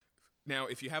Now,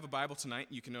 if you have a Bible tonight,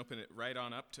 you can open it right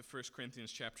on up to 1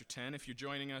 Corinthians chapter 10. If you're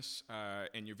joining us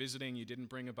and you're visiting, you didn't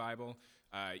bring a Bible,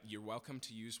 you're welcome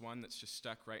to use one that's just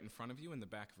stuck right in front of you in the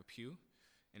back of a pew.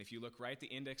 And if you look right at the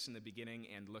index in the beginning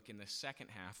and look in the second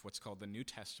half, what's called the New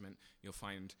Testament, you'll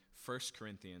find 1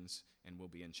 Corinthians, and we'll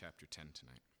be in chapter 10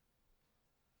 tonight.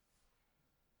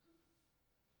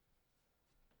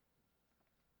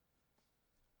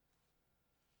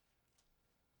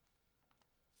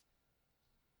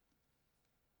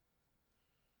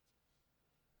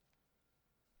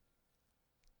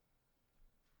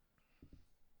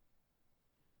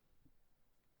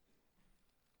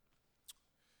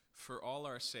 For all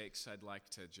our sakes, I'd like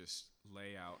to just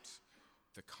lay out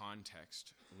the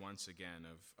context once again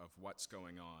of what's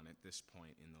going on at this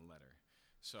point in the letter.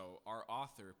 So our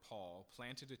author, Paul,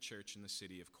 planted a church in the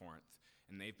city of Corinth,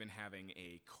 and they've been having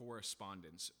a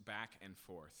correspondence back and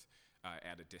forth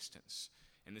at a distance.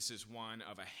 And this is one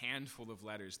of a handful of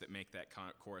letters that make that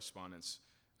correspondence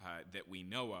that we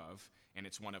know of, and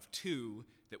it's one of two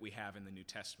that we have in the New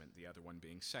Testament, the other one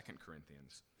being 2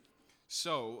 Corinthians.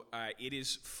 So it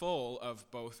is full of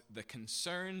both the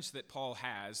concerns that Paul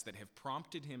has that have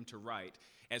prompted him to write,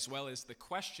 as well as the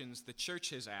questions the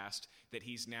church has asked that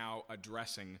he's now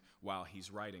addressing while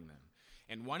he's writing them.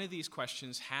 And one of these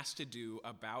questions has to do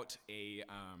about a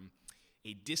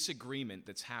disagreement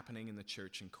that's happening in the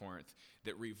church in Corinth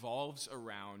that revolves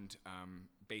around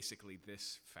basically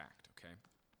this fact, okay?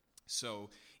 So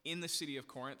in the city of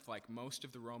Corinth, like most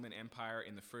of the Roman Empire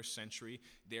in the first century,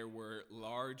 there were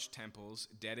large temples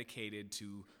dedicated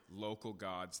to local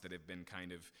gods that have been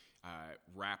kind of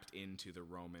wrapped into the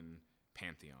Roman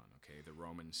pantheon, okay, the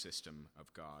Roman system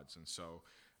of gods. And so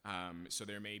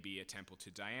there may be a temple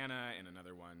to Diana and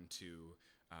another one to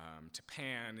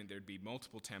Pan, and there'd be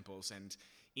multiple temples. And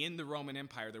in the Roman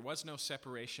Empire, there was no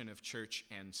separation of church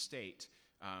and state.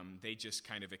 They just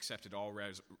kind of accepted all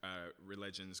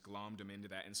religions, glommed them into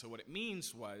that. And so what it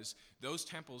means was those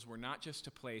temples were not just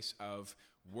a place of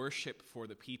worship for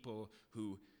the people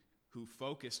who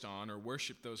focused on or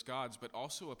worshiped those gods, but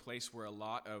also a place where a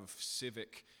lot of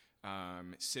civic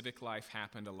life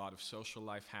happened, a lot of social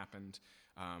life happened,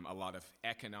 a lot of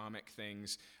economic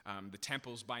things. The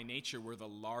temples by nature were the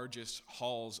largest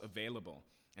halls available.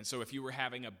 And so if you were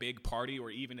having a big party or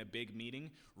even a big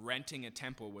meeting, renting a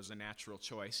temple was a natural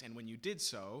choice. And when you did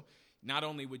so, not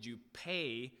only would you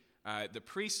pay the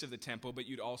priest of the temple, but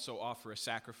you'd also offer a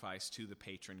sacrifice to the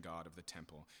patron god of the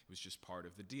temple. It was just part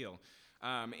of the deal.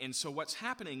 And so what's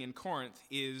happening in Corinth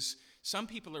is some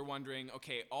people are wondering,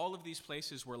 okay, all of these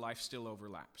places where life still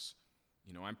overlaps.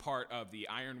 You know, I'm part of the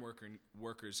Iron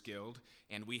Workers Guild,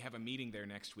 and we have a meeting there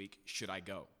next week. Should I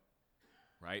go?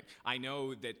 Right? I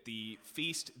know that the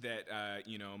feast that,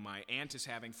 my aunt is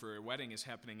having for her wedding is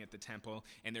happening at the temple,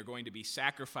 and they're going to be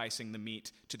sacrificing the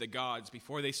meat to the gods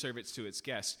before they serve it to its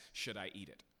guests. Should I eat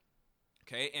it?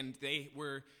 Okay, and they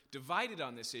were divided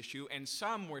on this issue, and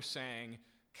some were saying,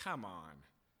 come on,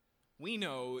 we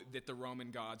know that the Roman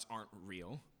gods aren't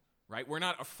real, right? We're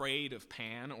not afraid of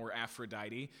Pan or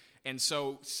Aphrodite. And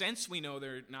so since we know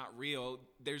they're not real,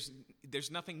 there's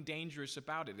nothing dangerous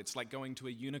about it. It's like going to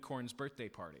a unicorn's birthday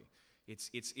party.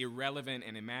 It's irrelevant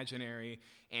and imaginary.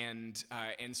 And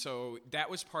so that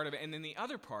was part of it. And then the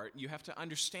other part you have to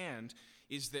understand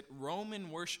is that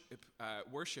Roman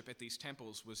worship at these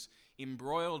temples was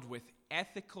embroiled with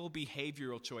ethical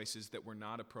behavioral choices that were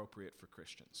not appropriate for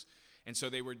Christians. And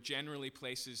so they were generally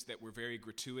places that were very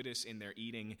gratuitous in their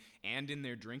eating and in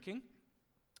their drinking.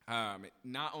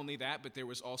 Not only that, but there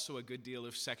was also a good deal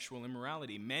of sexual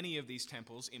immorality. Many of these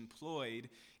temples employed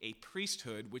a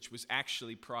priesthood, which was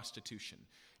actually prostitution.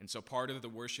 And so part of the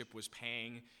worship was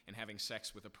paying and having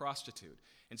sex with a prostitute.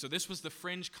 And so this was the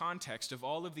fringe context of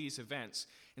all of these events.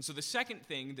 And so the second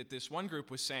thing that this one group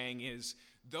was saying is,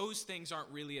 those things aren't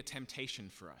really a temptation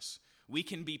for us. We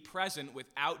can be present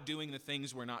without doing the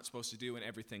things we're not supposed to do, and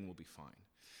everything will be fine.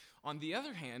 On the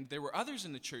other hand, there were others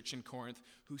in the church in Corinth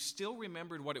who still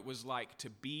remembered what it was like to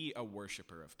be a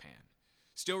worshiper of Pan,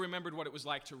 still remembered what it was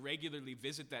like to regularly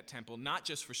visit that temple, not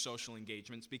just for social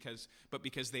engagements, but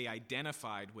because they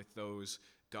identified with those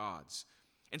gods.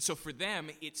 And so for them,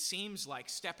 it seems like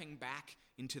stepping back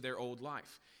into their old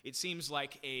life. It seems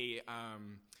like it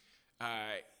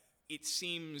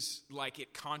seems like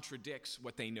it contradicts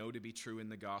what they know to be true in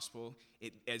the gospel,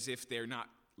 as if they're not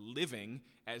living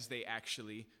as they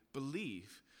actually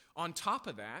believe. On top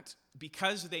of that,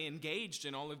 because they engaged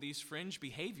in all of these fringe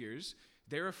behaviors,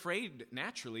 they're afraid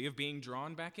naturally of being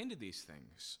drawn back into these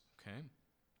things, okay?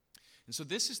 And so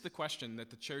this is the question that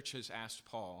the church has asked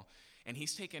Paul, and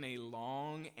he's taken a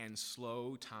long and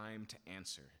slow time to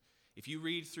answer. If you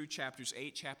read through chapters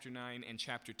 8, chapter 9, and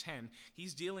chapter 10,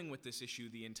 he's dealing with this issue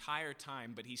the entire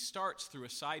time, but he starts through a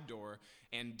side door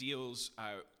and deals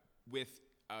with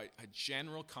a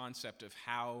general concept of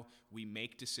how we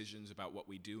make decisions about what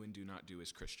we do and do not do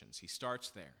as Christians. He starts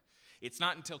there. It's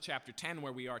not until chapter 10,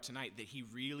 where we are tonight, that he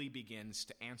really begins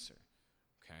to answer.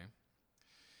 Okay?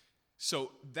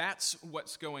 So that's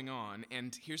what's going on,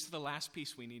 and here's the last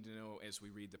piece we need to know as we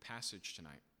read the passage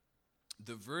tonight.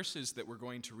 The verses that we're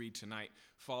going to read tonight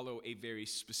follow a very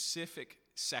specific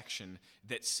section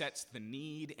that sets the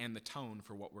need and the tone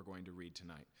for what we're going to read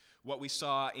tonight. What we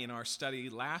saw in our study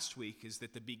last week is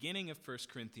that the beginning of 1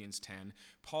 Corinthians 10,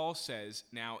 Paul says,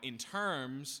 now in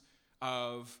terms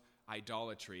of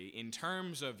idolatry, in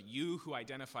terms of you who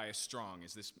identify as strong,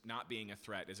 as this not being a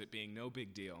threat, as it being no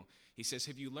big deal, he says,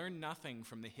 have you learned nothing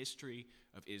from the history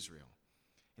of Israel?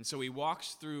 And so he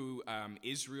walks through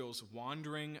Israel's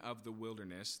wandering of the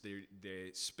wilderness,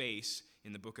 the space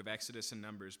in the book of Exodus and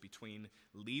Numbers between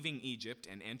leaving Egypt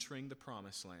and entering the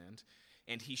Promised Land.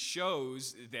 And he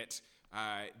shows that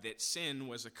sin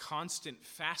was a constant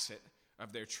facet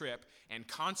of their trip, and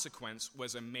consequence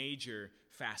was a major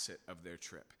facet of their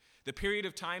trip. The period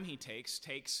of time he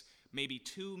takes maybe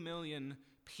 2 million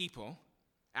people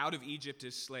out of Egypt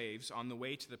as slaves on the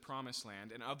way to the Promised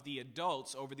Land, and of the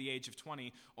adults over the age of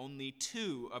 20, only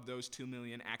 2 of those 2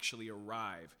 million actually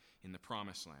arrive in the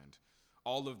Promised Land.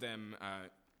 All of them,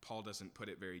 Paul doesn't put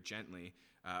it very gently,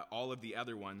 all of the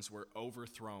other ones were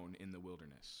overthrown in the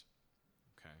wilderness.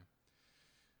 Okay?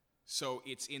 So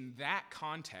it's in that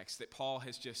context that Paul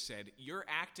has just said, you're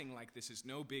acting like this is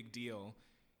no big deal.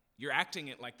 You're acting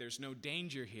it like there's no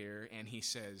danger here, and he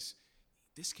says,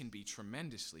 this can be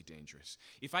tremendously dangerous.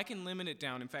 If I can limit it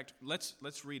down, in fact,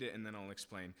 let's read it and then I'll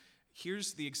explain.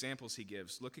 Here's the examples he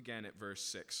gives. Look again at verse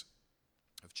 6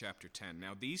 of chapter 10.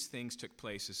 Now these things took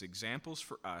place as examples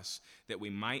for us, that we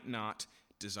might not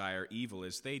desire evil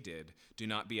as they did. Do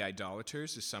not be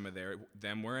idolaters, as some of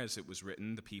them were, as it was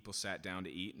written, the people sat down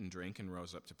to eat and drink and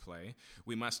rose up to play.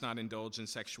 We must not indulge in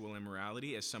sexual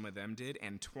immorality, as some of them did,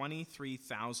 and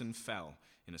 23,000 fell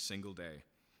in a single day.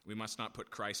 We must not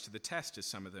put Christ to the test, as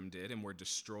some of them did, and were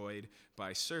destroyed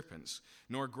by serpents,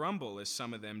 nor grumble, as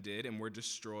some of them did, and were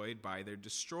destroyed by their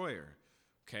destroyer.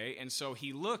 Okay, and so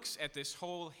he looks at this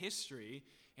whole history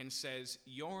and says,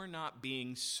 you're not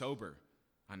being sober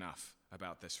enough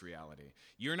about this reality.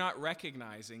 You're not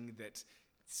recognizing that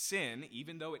sin,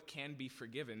 even though it can be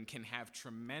forgiven, can have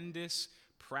tremendous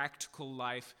practical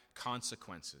life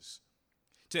consequences.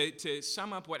 To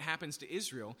sum up what happens to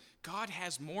Israel, God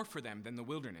has more for them than the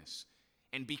wilderness.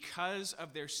 And because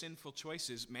of their sinful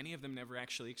choices, many of them never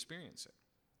actually experience it.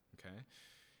 Okay?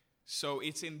 So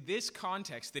it's in this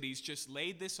context that he's just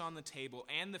laid this on the table,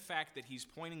 and the fact that he's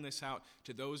pointing this out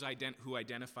to those who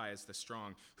identify as the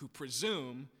strong, who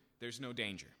presume there's no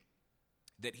danger,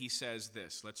 that he says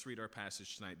this. Let's read our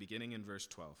passage tonight, beginning in verse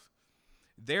 12.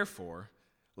 Therefore,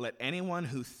 let anyone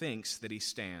who thinks that he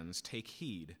stands take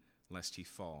heed lest he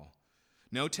fall.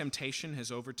 No temptation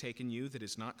has overtaken you that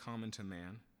is not common to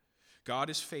man. God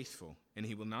is faithful, and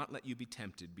he will not let you be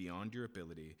tempted beyond your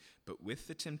ability, but with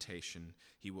the temptation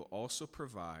he will also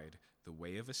provide the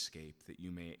way of escape, that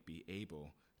you may be able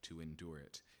to endure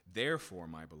it. Therefore,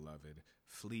 my beloved,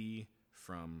 flee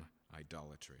from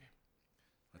idolatry.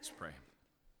 Let's pray.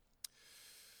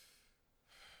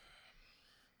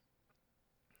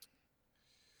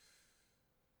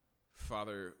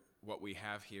 Father, what we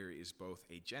have here is both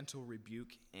a gentle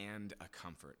rebuke and a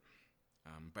comfort.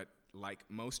 But like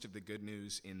most of the good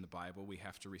news in the Bible, we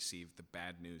have to receive the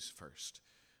bad news first.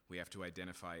 We have to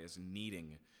identify as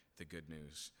needing the good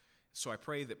news. So I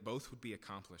pray that both would be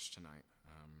accomplished tonight.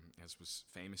 As was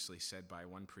famously said by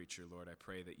one preacher, Lord, I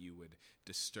pray that you would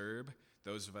disturb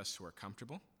those of us who are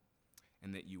comfortable,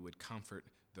 and that you would comfort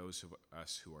those of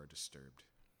us who are disturbed.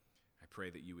 I pray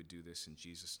that you would do this in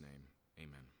Jesus' name.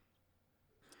 Amen.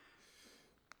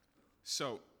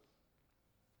 So,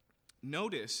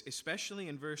 notice, especially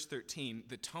in verse 13,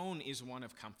 the tone is one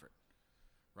of comfort,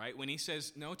 right? When he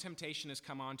says, no temptation has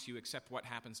come on to you except what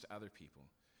happens to other people.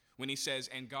 When he says,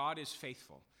 and God is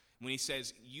faithful. When he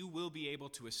says, you will be able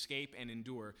to escape and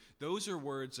endure. Those are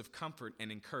words of comfort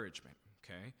and encouragement,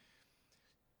 okay?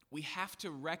 We have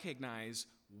to recognize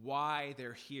why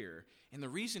they're here. And the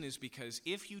reason is because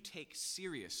if you take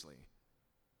seriously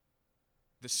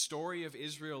the story of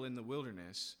Israel in the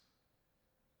wilderness,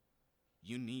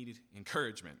 you need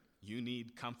encouragement. You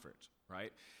need comfort,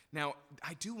 right? Now,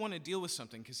 I do want to deal with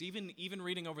something, because even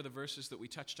reading over the verses that we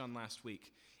touched on last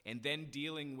week, and then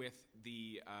dealing with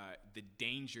the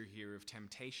danger here of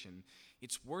temptation,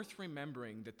 it's worth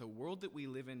remembering that the world that we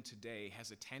live in today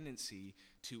has a tendency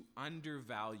to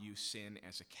undervalue sin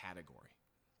as a category,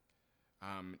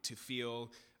 to feel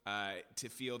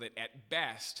that at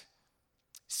best,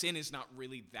 sin is not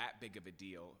really that big of a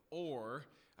deal, or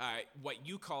what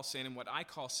you call sin and what I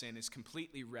call sin is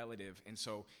completely relative, and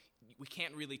so we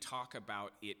can't really talk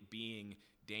about it being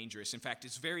dangerous. In fact,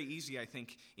 it's very easy, I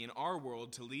think, in our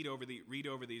world to read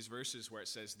over these verses where it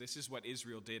says, this is what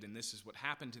Israel did and this is what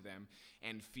happened to them,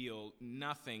 and feel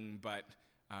nothing but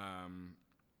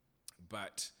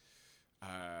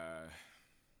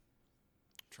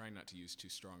trying not to use too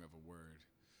strong of a word,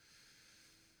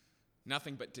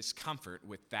 nothing but discomfort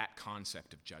with that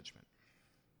concept of judgment,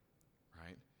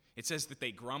 right? It says that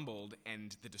they grumbled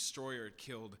and the destroyer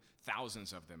killed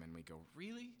thousands of them, and we go,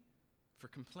 really? For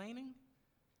complaining?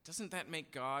 Doesn't that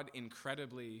make God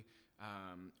incredibly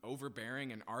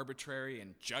overbearing and arbitrary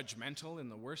and judgmental in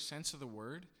the worst sense of the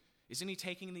word? Isn't he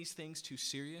taking these things too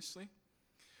seriously?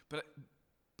 But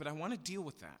I want to deal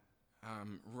with that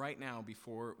right now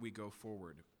before we go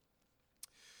forward.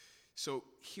 So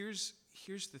here's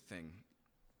the thing.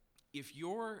 If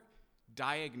you're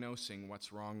diagnosing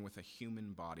what's wrong with a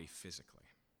human body physically,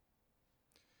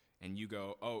 and you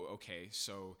go, oh, okay,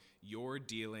 so you're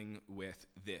dealing with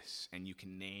this, and you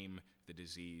can name the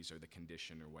disease or the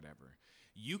condition or whatever,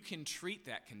 you can treat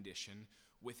that condition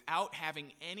without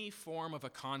having any form of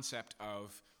a concept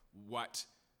of what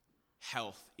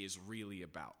health is really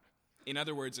about. In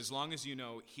other words, as long as you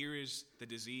know here is the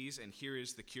disease and here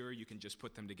is the cure, you can just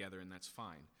put them together and that's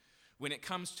fine. When it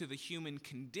comes to the human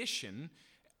condition,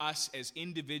 us as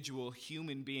individual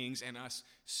human beings and us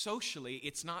socially,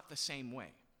 it's not the same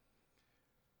way.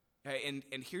 And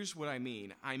here's what I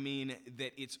mean. I mean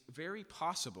that it's very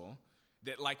possible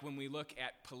that, like when we look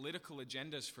at political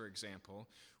agendas, for example,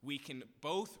 we can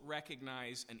both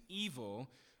recognize an evil,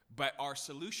 but our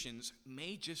solutions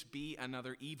may just be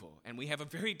another evil. And we have a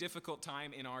very difficult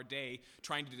time in our day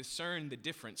trying to discern the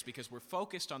difference because we're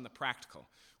focused on the practical.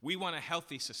 We want a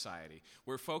healthy society.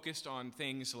 We're focused on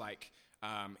things like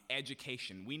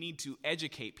education. We need to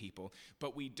educate people,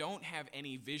 but we don't have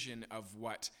any vision of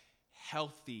what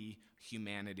healthy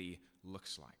humanity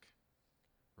looks like,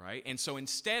 right? And so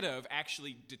instead of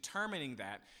actually determining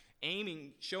that,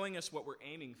 showing us what we're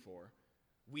aiming for,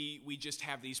 we just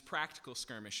have these practical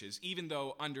skirmishes, even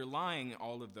though underlying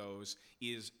all of those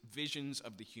is visions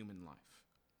of the human life,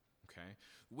 okay?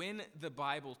 When the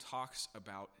Bible talks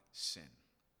about sin,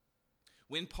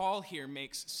 when Paul here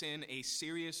makes sin a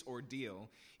serious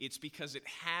ordeal, it's because it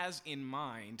has in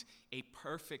mind a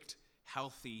perfect,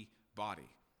 healthy body.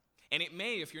 And it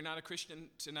may, if you're not a Christian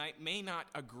tonight, may not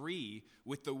agree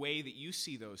with the way that you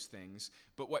see those things.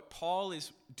 But what Paul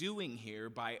is doing here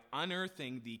by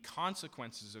unearthing the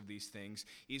consequences of these things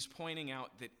is pointing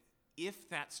out that if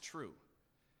that's true,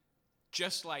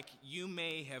 just like you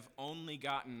may have only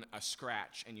gotten a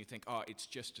scratch and you think, oh, it's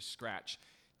just a scratch,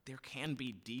 there can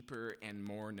be deeper and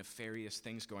more nefarious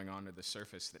things going on under the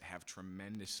surface that have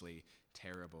tremendously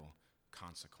terrible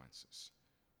consequences.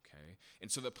 Okay? And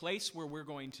so the place where we're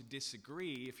going to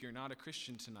disagree, if you're not a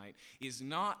Christian tonight, is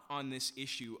not on this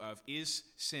issue of is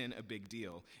sin a big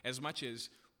deal, as much as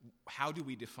how do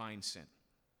we define sin?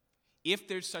 If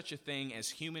there's such a thing as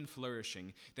human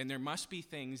flourishing, then there must be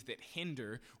things that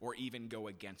hinder or even go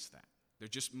against that. There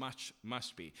just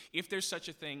must be. If there's such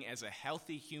a thing as a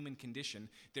healthy human condition,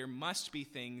 there must be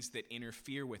things that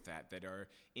interfere with that are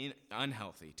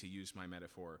unhealthy, to use my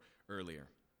metaphor earlier.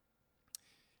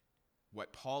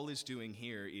 What Paul is doing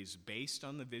here is based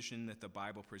on the vision that the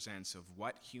Bible presents of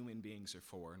what human beings are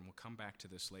for, and we'll come back to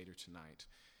this later tonight,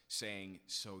 saying,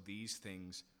 so these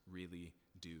things really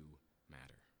do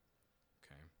matter.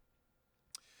 Okay?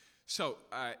 So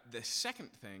the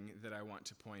second thing that I want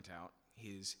to point out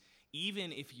is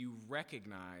even if you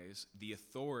recognize the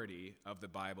authority of the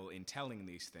Bible in telling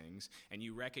these things, and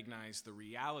you recognize the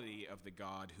reality of the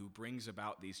God who brings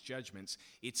about these judgments,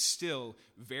 it's still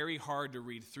very hard to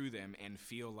read through them and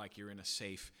feel like you're in a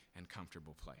safe and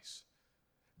comfortable place.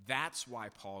 That's why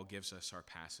Paul gives us our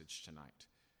passage tonight.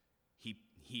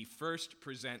 He first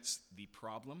presents the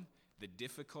problem, the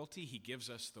difficulty, he gives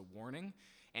us the warning,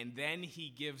 and then he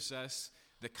gives us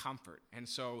the comfort. And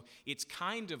so it's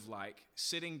kind of like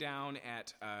sitting down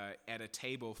at a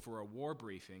table for a war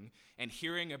briefing and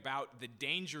hearing about the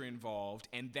danger involved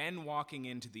and then walking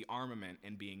into the armament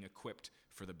and being equipped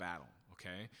for the battle,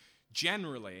 okay?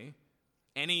 Generally,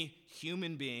 Any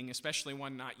human being, especially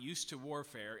one not used to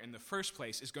warfare in the first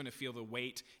place, is going to feel the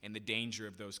weight and the danger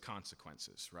of those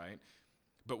consequences, right?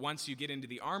 But once you get into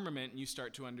the armament and you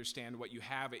start to understand what you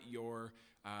have at your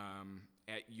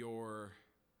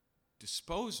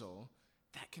disposal,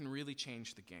 that can really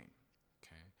change the game,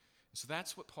 okay? So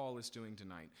that's what Paul is doing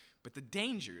tonight. But the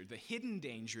danger, the hidden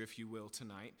danger, if you will,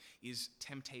 tonight, is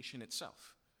temptation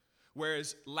itself.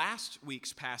 Whereas last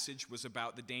week's passage was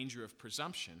about the danger of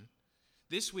presumption,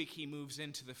 this week he moves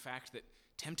into the fact that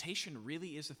temptation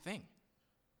really is a thing,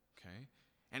 okay?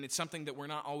 And it's something that we're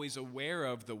not always aware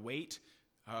of the weight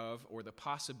of, or the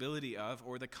possibility of,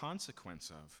 or the consequence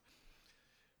of.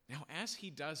 Now, as he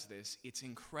does this, it's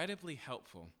incredibly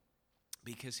helpful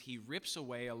because he rips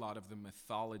away a lot of the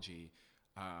mythology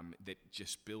that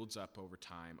just builds up over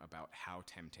time about how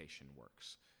temptation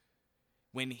works.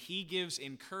 When he gives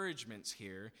encouragements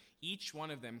here, each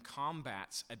one of them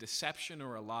combats a deception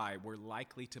or a lie we're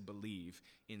likely to believe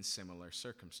in similar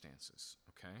circumstances,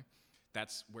 okay?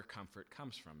 That's where comfort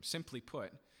comes from. Simply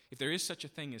put, if there is such a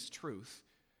thing as truth,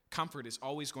 comfort is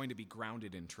always going to be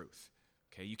grounded in truth,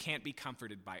 okay? You can't be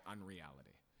comforted by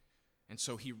unreality. And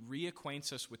so he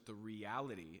reacquaints us with the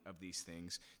reality of these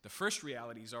things. The first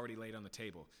reality is already laid on the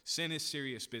table. Sin is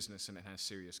serious business and it has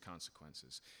serious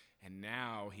consequences. And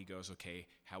now he goes, okay,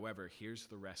 however, here's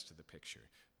the rest of the picture.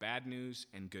 Bad news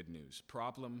and good news.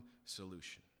 Problem,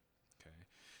 solution. Okay.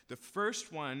 The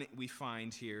first one we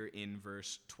find here in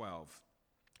verse 12.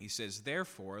 He says,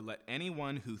 therefore, let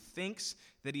anyone who thinks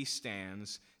that he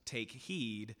stands take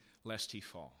heed lest he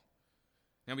fall.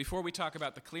 Now, before we talk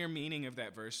about the clear meaning of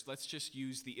that verse, let's just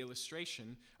use the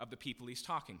illustration of the people he's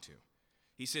talking to.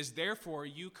 He says, therefore,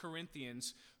 you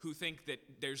Corinthians who think that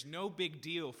there's no big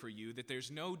deal for you, that there's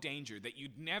no danger, that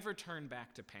you'd never turn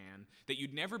back to Pan, that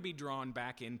you'd never be drawn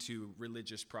back into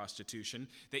religious prostitution,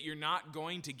 that you're not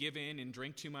going to give in and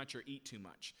drink too much or eat too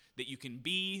much, that you can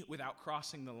be without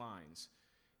crossing the lines.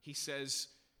 He says,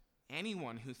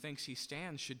 anyone who thinks he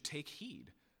stands should take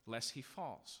heed lest he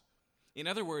falls. In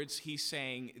other words, he's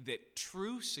saying that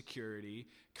true security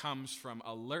comes from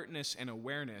alertness and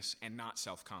awareness and not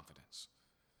self-confidence.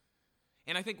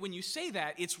 And I think when you say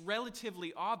that, it's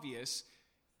relatively obvious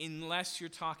unless you're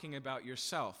talking about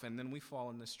yourself, and then we fall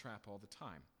in this trap all the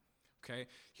time. Okay?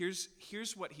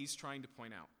 Here's what he's trying to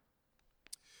point out.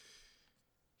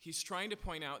 He's trying to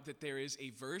point out that there is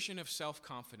a version of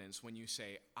self-confidence when you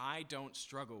say, I don't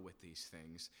struggle with these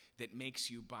things, that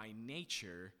makes you by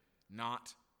nature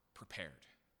not prepared.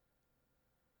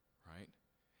 Right?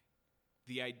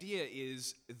 The idea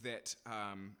is that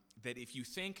that if you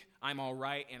think I'm all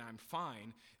right and I'm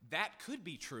fine, that could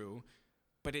be true,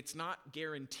 but it's not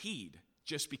guaranteed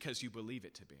just because you believe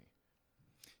it to be.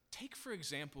 Take, for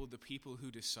example, the people who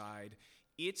decide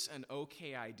it's an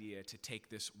okay idea to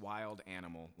take this wild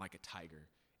animal like a tiger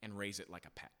and raise it like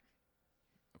a pet.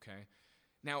 Okay?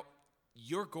 Now,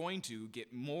 you're going to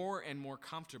get more and more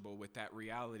comfortable with that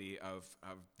reality of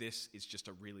this is just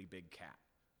a really big cat,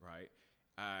 right?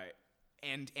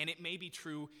 And it may be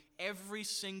true every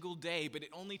single day, but it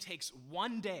only takes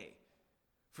one day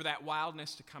for that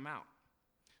wildness to come out.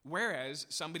 Whereas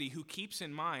somebody who keeps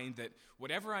in mind that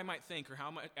whatever I might think or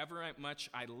however much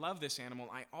I love this animal,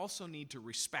 I also need to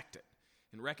respect it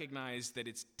and recognize that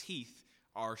its teeth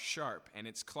are sharp and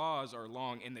its claws are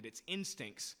long and that its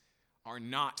instincts are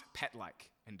not pet-like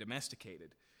and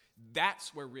domesticated.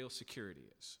 That's where real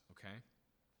security is, okay?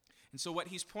 And so what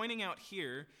he's pointing out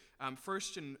here,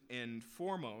 first and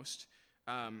foremost,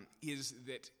 is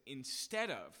that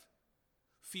instead of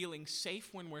feeling safe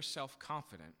when we're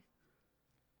self-confident,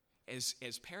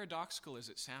 as paradoxical as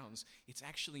it sounds, it's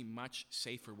actually much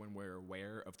safer when we're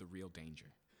aware of the real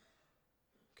danger.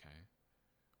 Okay?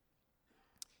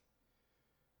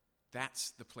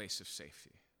 That's the place of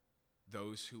safety.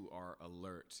 Those who are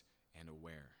alert and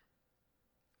aware.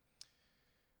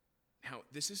 Now,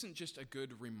 this isn't just a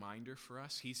good reminder for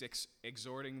us. He's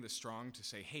exhorting the strong to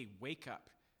say, hey, wake up.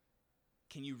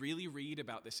 Can you really read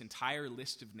about this entire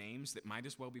list of names that might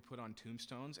as well be put on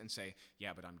tombstones and say,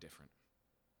 yeah, but I'm different.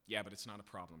 Yeah, but it's not a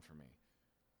problem for me.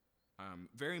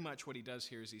 Very much what he does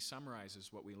here is he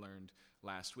summarizes what we learned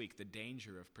last week, the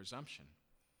danger of presumption.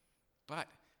 But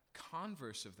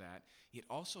converse of that, it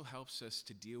also helps us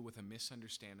to deal with a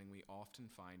misunderstanding we often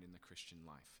find in the Christian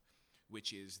life,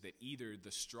 which is that either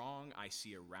the strong I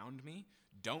see around me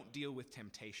don't deal with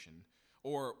temptation,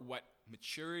 or what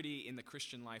maturity in the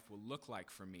Christian life will look like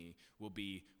for me will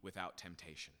be without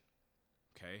temptation.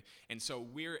 Okay? And so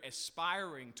we're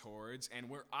aspiring towards and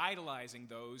we're idolizing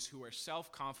those who are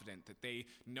self-confident that they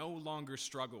no longer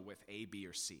struggle with A, B,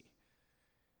 or C.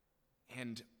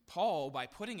 And Paul, by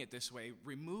putting it this way,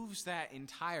 removes that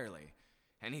entirely.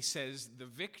 And he says the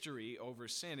victory over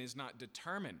sin is not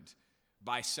determined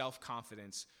by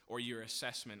self-confidence or your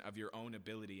assessment of your own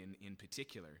ability in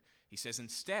particular. He says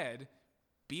instead,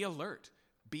 be alert,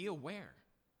 be aware.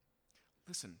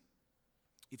 Listen,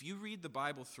 if you read the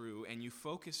Bible through and you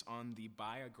focus on the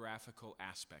biographical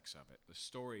aspects of it, the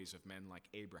stories of men like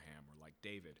Abraham or like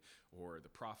David or the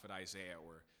prophet Isaiah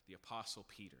or the apostle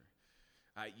Peter,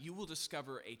 you will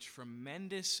discover a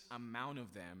tremendous amount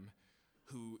of them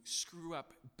who screw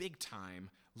up big time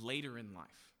later in life.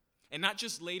 And not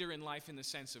just later in life in the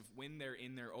sense of when they're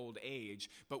in their old age,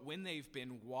 but when they've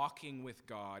been walking with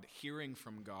God, hearing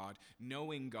from God,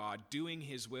 knowing God, doing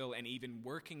his will, and even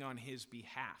working on his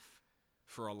behalf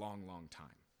for a long, long time.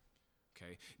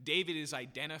 Okay? David is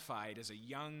identified as a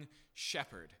young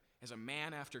shepherd, as a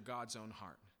man after God's own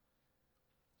heart.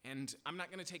 And I'm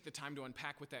not going to take the time to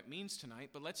unpack what that means tonight,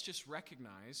 but let's just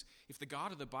recognize if the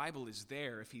God of the Bible is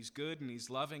there, if he's good and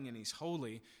he's loving and he's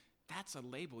holy, that's a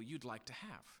label you'd like to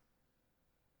have.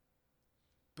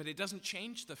 But it doesn't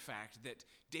change the fact that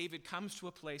David comes to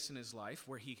a place in his life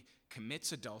where he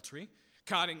commits adultery,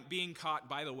 being caught,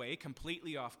 by the way,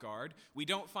 completely off guard. We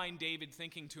don't find David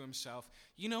thinking to himself,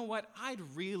 you know what, I'd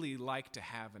really like to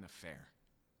have an affair.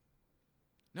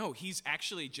 No, he's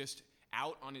actually just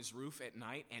out on his roof at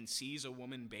night and sees a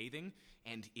woman bathing,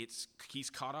 and he's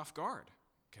caught off guard.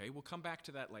 Okay, we'll come back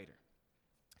to that later.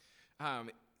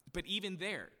 But even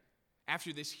there,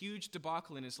 after this huge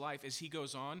debacle in his life, as he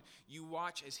goes on, you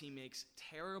watch as he makes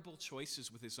terrible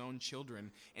choices with his own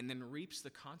children and then reaps the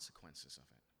consequences of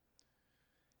it.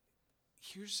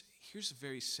 Here's a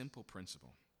very simple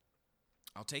principle.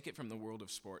 I'll take it from the world of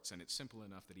sports, and it's simple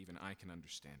enough that even I can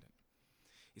understand it.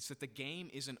 It's that the game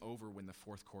isn't over when the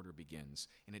fourth quarter begins,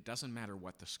 and it doesn't matter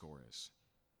what the score is.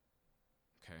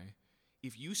 Okay?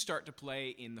 If you start to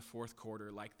play in the fourth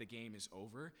quarter like the game is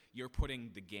over, you're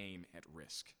putting the game at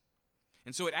risk.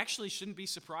 And so it actually shouldn't be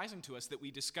surprising to us that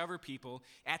we discover people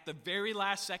at the very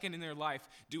last second in their life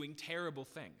doing terrible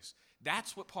things.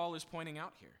 That's what Paul is pointing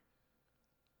out here.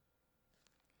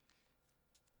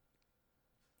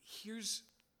 Here's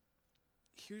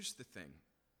the thing.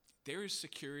 There is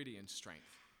security and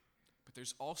strength, but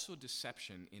there's also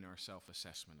deception in our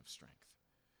self-assessment of strength.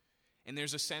 And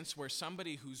there's a sense where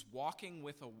somebody who's walking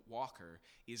with a walker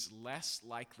is less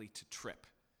likely to trip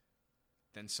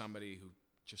than somebody who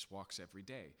just walks every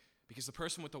day. Because the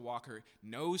person with the walker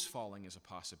knows falling is a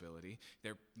possibility.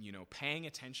 They're, paying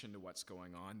attention to what's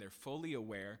going on. They're fully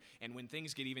aware. And when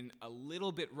things get even a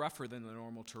little bit rougher than the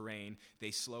normal terrain,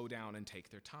 they slow down and take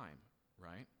their time,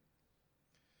 right?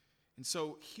 And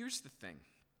so here's the thing.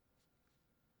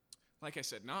 Like I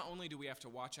said, not only do we have to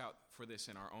watch out for this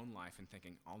in our own life and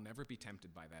thinking, I'll never be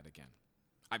tempted by that again.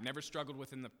 I've never struggled with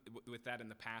that in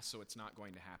the past, so it's not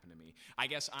going to happen to me. I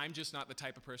guess I'm just not the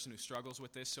type of person who struggles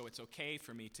with this, so it's okay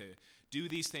for me to do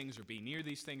these things or be near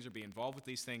these things or be involved with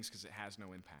these things because it has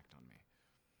no impact on me.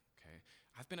 Okay?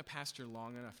 I've been a pastor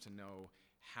long enough to know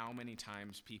how many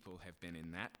times people have been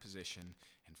in that position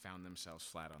and found themselves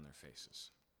flat on their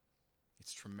faces.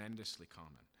 It's tremendously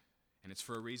common, and it's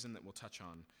for a reason that we'll touch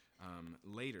on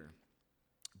later.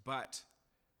 But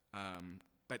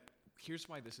here's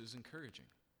why this is encouraging.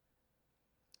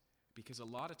 Because a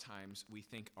lot of times we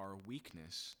think our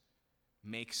weakness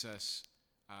makes us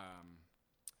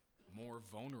more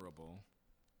vulnerable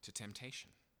to temptation,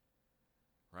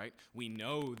 right? We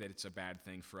know that it's a bad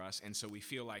thing for us, and so we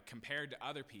feel like compared to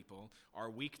other people, our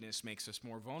weakness makes us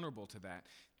more vulnerable to that.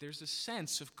 There's a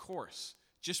sense, of course,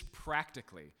 just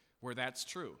practically, where that's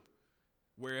true.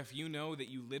 Where if you know that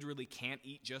you literally can't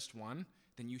eat just one,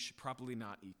 then you should probably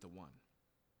not eat the one.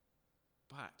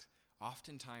 But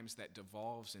oftentimes that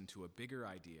devolves into a bigger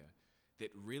idea that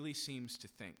really seems to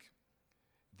think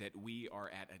that we are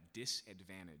at a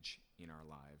disadvantage in our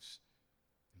lives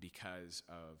because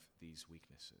of these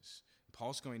weaknesses.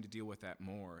 Paul's going to deal with that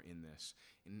more in this,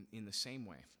 in the same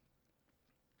way.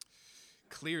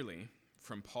 Clearly,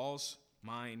 from Paul's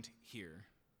mind here,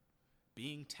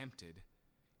 being tempted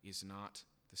is not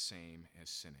the same as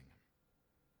sinning.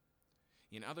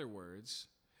 In other words,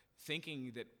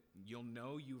 thinking that you'll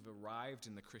know you've arrived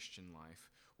in the Christian life,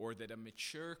 or that a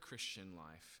mature Christian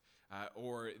life,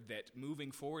 or that moving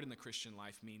forward in the Christian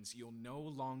life means you'll no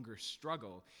longer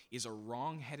struggle, is a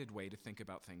wrong-headed way to think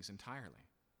about things entirely.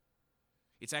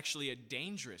 It's actually a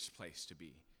dangerous place to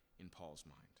be in Paul's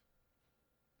mind.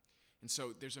 And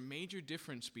so there's a major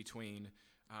difference between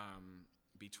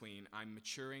I'm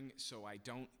maturing so I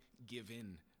don't give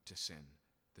in to sin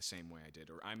the same way I did,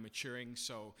 or I'm maturing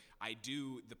so I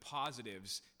do the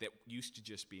positives that used to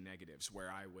just be negatives, where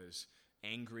I was,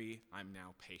 angry, I'm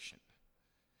now patient.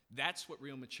 That's what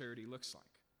real maturity looks like.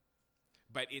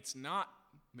 But it's not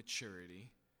maturity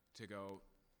to go,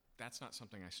 that's not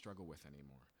something I struggle with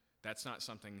anymore. That's not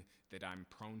something that I'm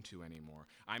prone to anymore.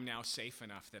 I'm now safe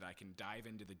enough that I can dive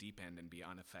into the deep end and be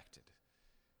unaffected.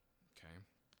 Okay?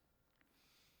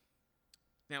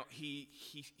 Now, he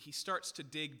starts to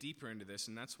dig deeper into this,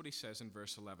 and that's what he says in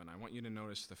verse 11. I want you to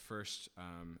notice the first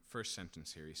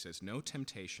sentence here. He says, "No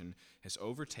temptation has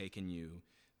overtaken you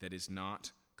that is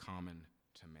not common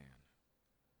to man."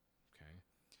 Okay?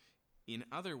 In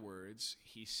other words,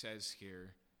 he says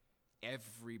here,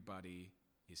 everybody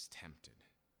is tempted.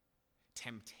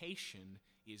 Temptation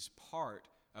is part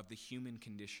of the human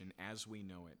condition as we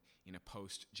know it in a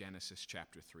post-Genesis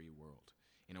chapter 3 world.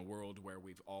 In a world where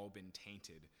we've all been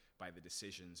tainted by the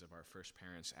decisions of our first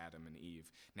parents, Adam and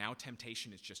Eve. Now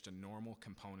temptation is just a normal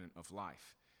component of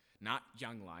life. Not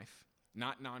young life,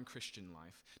 not non-Christian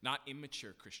life, not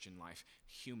immature Christian life,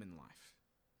 human life.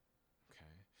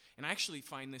 Okay? And I actually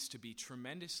find this to be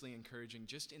tremendously encouraging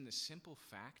just in the simple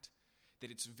fact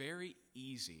that it's very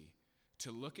easy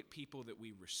to look at people that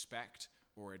we respect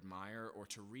or admire, or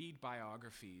to read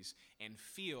biographies and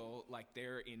feel like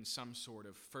they're in some sort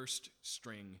of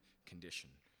first-string condition,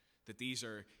 that these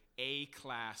are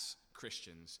A-class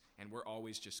Christians, and we're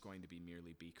always just going to be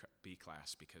merely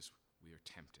B-class because we are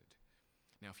tempted.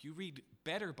 Now, if you read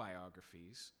better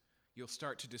biographies, you'll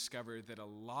start to discover that a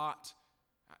lot,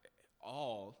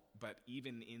 but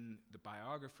even in the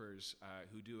biographers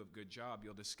who do a good job,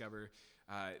 you'll discover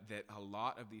that a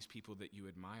lot of these people that you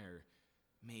admire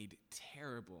made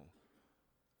terrible,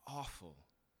 awful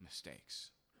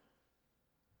mistakes.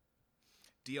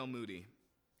 D.L. Moody,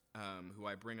 who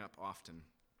I bring up often,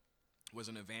 was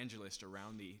an evangelist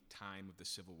around the time of the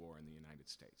Civil War in the United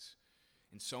States.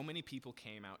 And so many people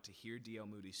came out to hear D.L.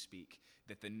 Moody speak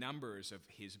that the numbers of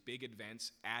his big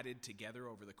events added together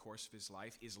over the course of his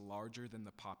life is larger than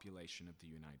the population of the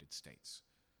United States.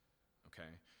 Okay?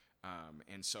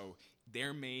 And so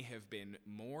there may have been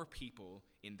more people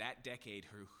in that decade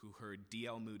who heard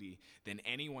D.L. Moody than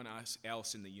anyone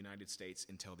else in the United States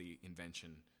until the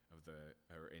invention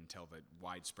until the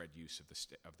widespread use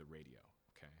of the radio.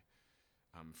 Okay,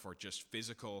 for just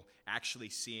physical, actually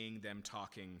seeing them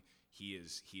talking, he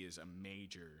is a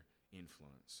major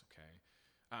influence.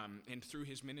 Okay, and through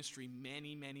his ministry,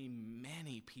 many, many,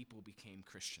 many people became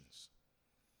Christians.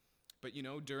 But,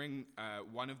 during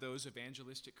one of those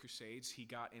evangelistic crusades, he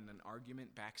got in an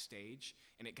argument backstage,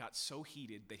 and it got so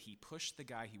heated that he pushed the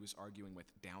guy he was arguing with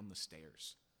down the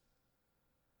stairs.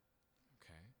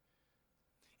 Okay?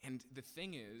 And the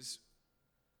thing is,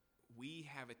 we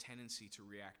have a tendency to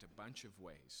react a bunch of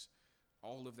ways,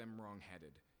 all of them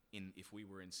wrong-headed, if we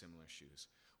were in similar shoes.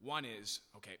 One is,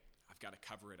 okay, I've got to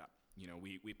cover it up.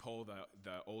 We pull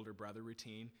the older brother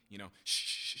routine,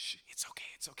 shh, it's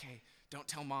okay. Don't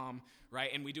tell mom, right?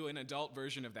 And we do an adult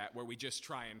version of that where we just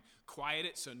try and quiet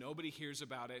it so nobody hears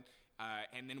about it,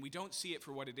 and then we don't see it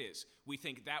for what it is. We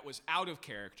think that was out of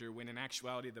character, when in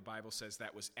actuality the Bible says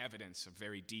that was evidence of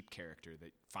very deep character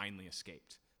that finally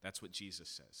escaped. That's what Jesus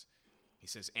says. He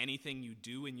says anything you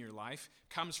do in your life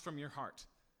comes from your heart.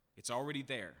 It's already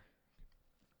there.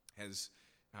 As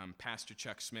Pastor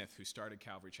Chuck Smith, who started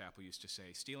Calvary Chapel, used to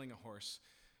say, stealing a horse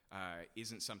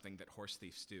isn't something that horse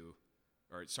thieves do.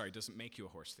 It doesn't make you a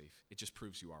horse thief. It just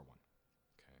proves you are one.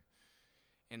 Okay?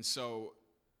 And so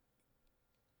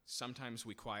sometimes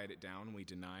we quiet it down, we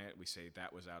deny it, we say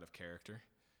that was out of character.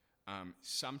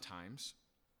 Sometimes,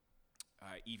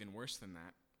 even worse than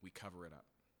that, we cover it up.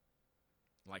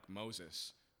 Like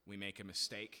Moses, we make a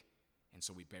mistake, and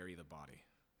so we bury the body.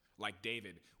 Like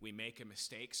David, we make a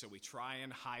mistake, so we try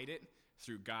and hide it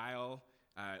through guile,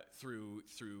 through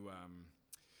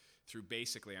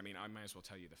basically, I might as well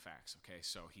tell you the facts, okay?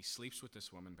 So he sleeps with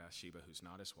this woman, Bathsheba, who's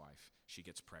not his wife. She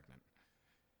gets pregnant.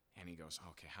 And he goes,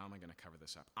 okay, how am I going to cover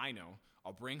this up? I know.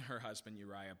 I'll bring her husband,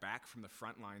 Uriah, back from the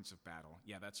front lines of battle.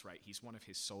 Yeah, that's right. He's one of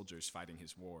his soldiers fighting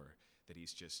his war that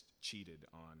he's just cheated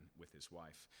on with his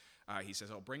wife. He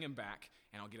says, I'll bring him back,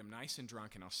 and I'll get him nice and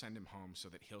drunk, and I'll send him home so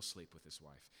that he'll sleep with his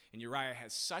wife. And Uriah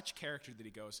has such character that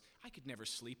he goes, I could never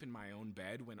sleep in my own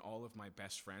bed when all of my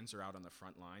best friends are out on the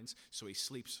front lines. So he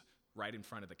sleeps right in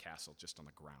front of the castle, just on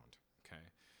the ground, okay?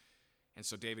 And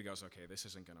so David goes, okay, this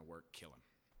isn't going to work, kill him.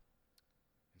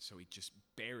 And so he just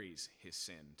buries his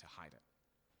sin to hide it.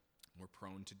 We're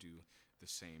prone to do the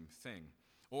same thing.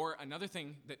 Or another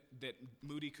thing that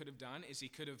Moody could have done is he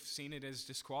could have seen it as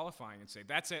disqualifying and say,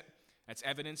 that's it. That's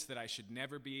evidence that I should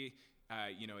never be,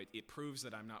 it proves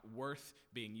that I'm not worth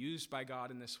being used by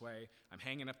God in this way. I'm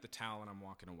hanging up the towel and I'm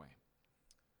walking away.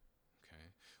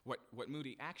 Okay. What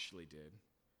Moody actually did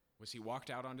was he walked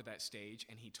out onto that stage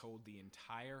and he told the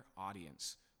entire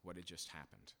audience what had just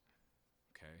happened.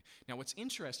 Okay? Now, what's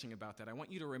interesting about that, I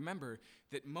want you to remember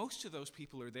that most of those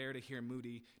people are there to hear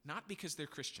Moody not because they're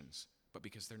Christians, but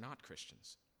because they're not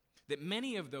Christians. That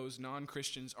many of those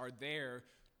non-Christians are there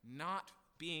not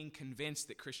being convinced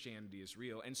that Christianity is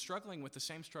real and struggling with the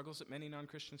same struggles that many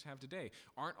non-Christians have today.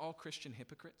 Aren't all Christian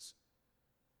hypocrites?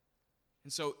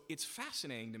 And so it's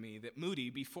fascinating to me that Moody,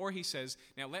 before he says,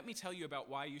 now let me tell you about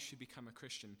why you should become a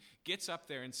Christian, gets up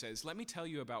there and says, let me tell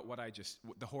you about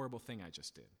the horrible thing I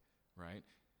just did, right?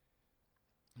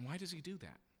 And why does he do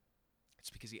that?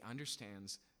 It's because he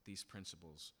understands these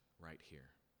principles right here.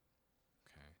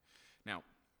 Okay. Now,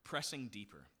 pressing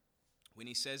deeper, when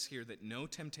he says here that no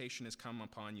temptation has come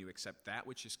upon you except that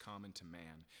which is common to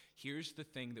man, here's the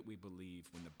thing that we believe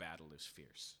when the battle is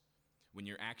fierce. When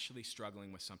you're actually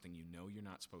struggling with something you know you're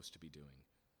not supposed to be doing,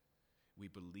 we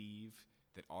believe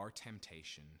that our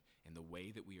temptation and the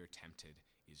way that we are tempted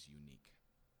is unique.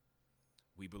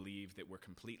 We believe that we're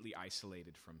completely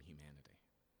isolated from humanity.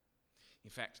 In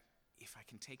fact, if I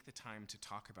can take the time to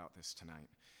talk about this tonight,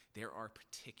 there are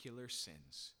particular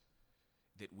sins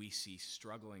that we see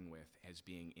struggling with as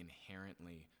being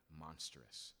inherently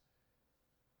monstrous.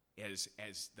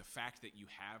 As the fact that you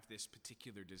have this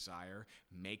particular desire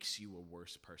makes you a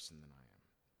worse person than I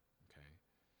am, okay?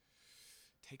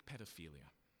 Take pedophilia.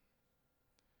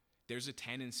 There's a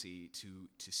tendency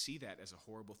to see that as a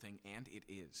horrible thing, and it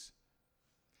is.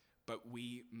 But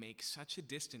we make such a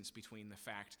distance between the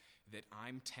fact that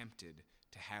I'm tempted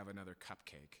to have another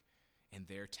cupcake and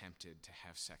they're tempted to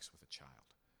have sex with a child.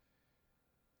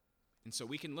 And so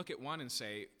we can look at one and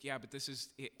say, yeah, but this is,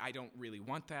 I don't really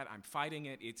want that, I'm fighting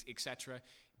it, it's etc.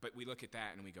 But we look at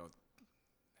that and we go,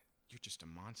 you're just a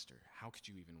monster. How could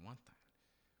you even want that?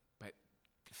 But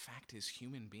the fact is,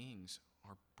 human beings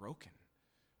are broken.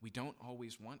 We don't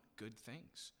always want good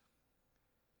things.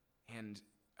 And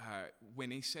when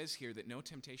he says here that no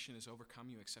temptation has overcome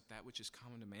you except that which is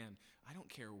common to man, I don't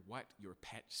care what your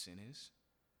pet sin is,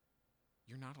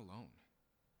 you're not alone.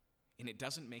 And it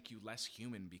doesn't make you less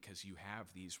human because you have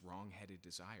these wrong-headed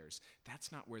desires.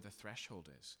 That's not where the threshold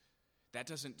is. That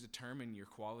doesn't determine your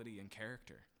quality and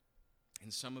character.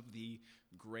 And some of the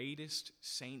greatest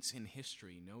saints in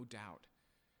history, no doubt,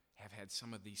 have had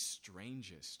some of the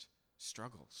strangest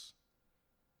struggles.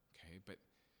 Okay, but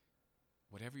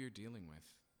whatever you're dealing with,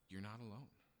 you're not alone.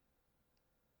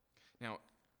 Now,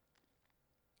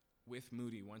 with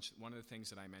Moody, one of the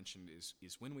things that I mentioned is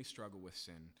when we struggle with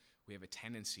sin, we have a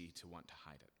tendency to want to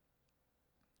hide it.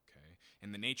 Okay?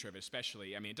 And the nature of it,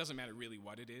 especially, it doesn't matter really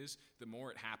what it is. The more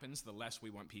it happens, the less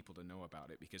we want people to know about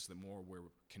it, because the more we're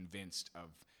convinced of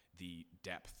the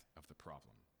depth of the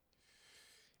problem.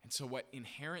 And so what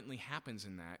inherently happens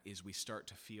in that is we start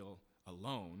to feel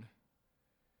alone,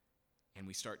 and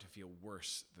we start to feel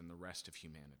worse than the rest of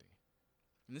humanity.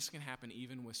 And this can happen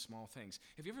even with small things.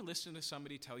 Have you ever listened to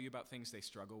somebody tell you about things they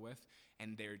struggle with,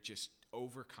 and they're just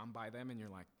overcome by them, and you're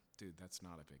like, dude, that's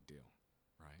not a big deal,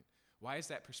 right? Why is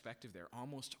that perspective there?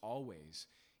 Almost always,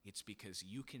 it's because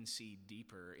you can see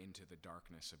deeper into the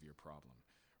darkness of your problem,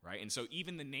 right? And so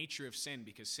even the nature of sin,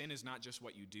 because sin is not just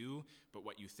what you do, but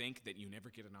what you think that you never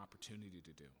get an opportunity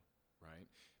to do, right?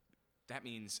 That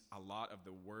means a lot of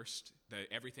the worst,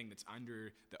 everything that's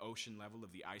under the ocean level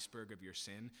of the iceberg of your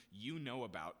sin, you know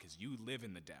about because you live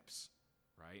in the depths,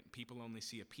 right? People only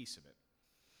see a piece of it.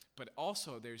 But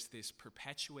also there's this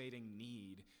perpetuating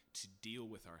need to deal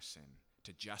with our sin,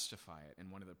 to justify it. And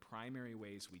one of the primary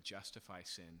ways we justify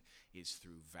sin is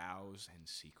through vows and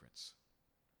secrets.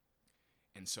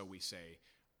 And so we say,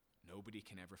 nobody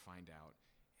can ever find out,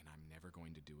 and I'm never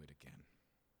going to do it again.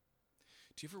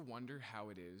 Do you ever wonder how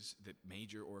it is that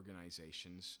major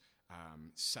organizations,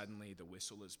 suddenly the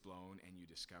whistle is blown and you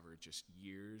discover just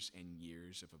years and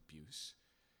years of abuse?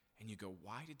 And you go,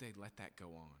 why did they let that go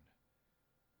on?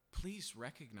 Please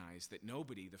recognize that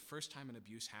nobody, the first time an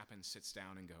abuse happens, sits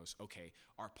down and goes, okay,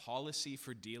 our policy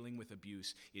for dealing with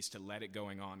abuse is to let it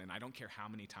going on, and I don't care how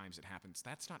many times it happens.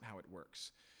 That's not how it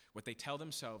works. What they tell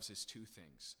themselves is two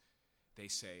things. They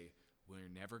say, we're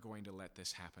never going to let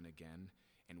this happen again,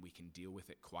 and we can deal with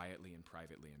it quietly and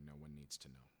privately, and no one needs to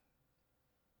know.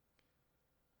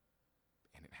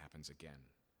 And it happens again.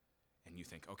 And you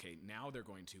think, okay, now they're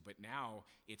going to, but now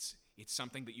it's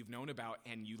something that you've known about,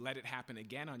 and you let it happen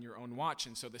again on your own watch,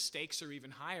 and so the stakes are even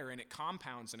higher, and it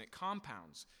compounds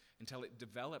until it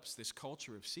develops this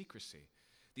culture of secrecy.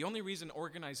 The only reason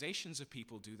organizations of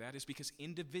people do that is because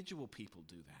individual people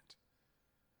do that.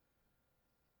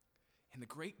 And the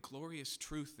great glorious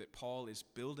truth that Paul is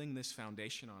building this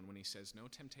foundation on when he says, no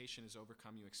temptation has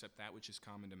overcome you except that which is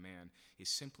common to man, is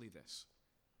simply this.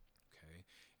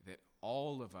 that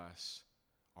all of us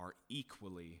are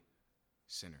equally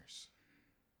sinners.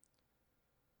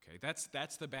 Okay,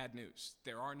 that's the bad news.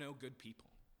 There are no good people.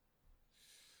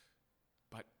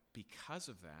 But because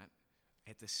of that,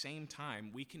 at the same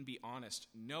time, we can be honest,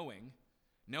 knowing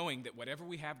that whatever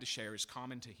we have to share is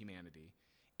common to humanity,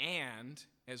 and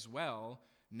as well,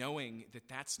 knowing that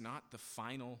that's not the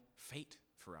final fate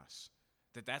for us,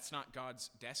 that that's not God's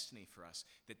destiny for us,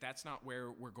 that that's not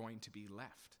where we're going to be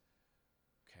left.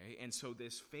 Okay? And so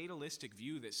this fatalistic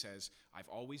view that says, I've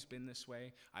always been this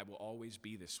way, I will always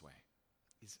be this way,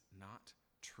 is not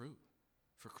true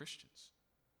for Christians.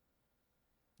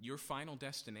 Your final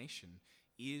destination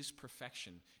is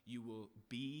perfection. You will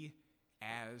be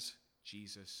as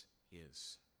Jesus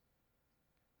is.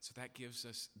 So that gives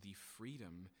us the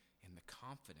freedom and the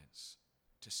confidence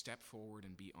to step forward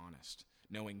and be honest,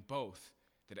 knowing both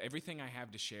that everything I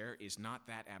have to share is not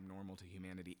that abnormal to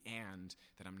humanity and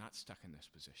that I'm not stuck in this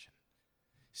position.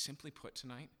 Simply put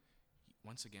tonight,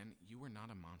 once again, you are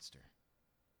not a monster.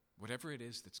 Whatever it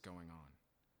is that's going on.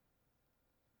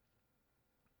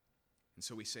 And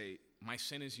so we say, my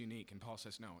sin is unique. And Paul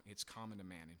says, no, it's common to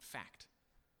man. In fact,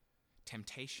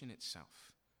 temptation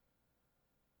itself,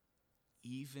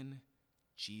 even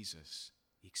Jesus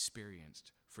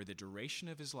experienced for the duration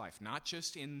of his life, not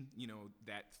just in,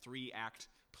 that 3-act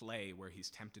play where he's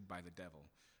tempted by the devil,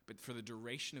 but for the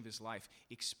duration of his life,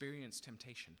 experienced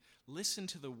temptation. Listen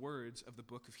to the words of the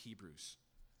book of Hebrews.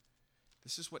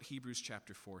 This is what Hebrews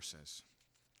chapter 4 says.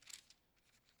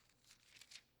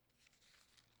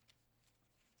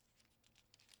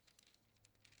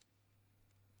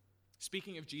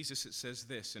 Speaking of Jesus, it says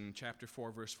this in chapter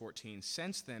 4, verse 14,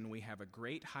 "Since then we have a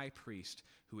great high priest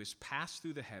who has passed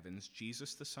through the heavens,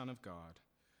 Jesus the Son of God.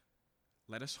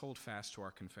 Let us hold fast to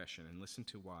our confession," and listen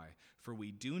to why. "For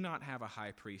we do not have a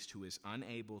high priest who is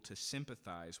unable to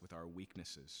sympathize with our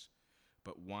weaknesses,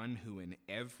 but one who in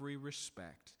every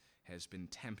respect has been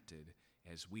tempted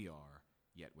as we are,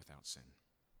 yet without sin."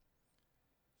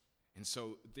 And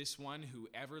so this one who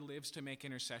ever lives to make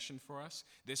intercession for us,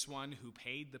 this one who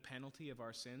paid the penalty of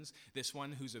our sins, this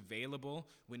one who's available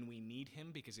when we need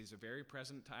him because he's a very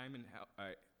present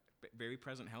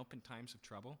help in times of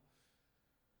trouble,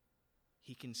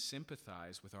 he can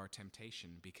sympathize with our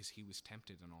temptation because he was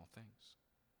tempted in all things.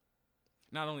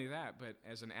 Not only that, but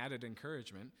as an added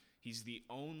encouragement, he's the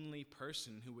only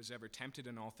person who was ever tempted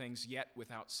in all things, yet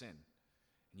without sin.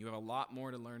 And you have a lot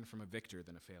more to learn from a victor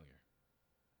than a failure.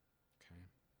 Okay?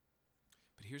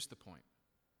 But here's the point.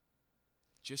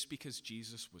 Just because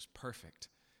Jesus was perfect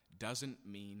doesn't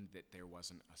mean that there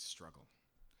wasn't a struggle.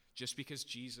 Just because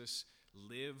Jesus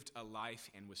lived a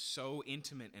life and was so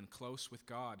intimate and close with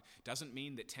God doesn't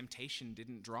mean that temptation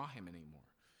didn't draw him anymore.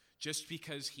 Just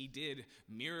because he did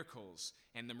miracles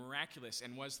and the miraculous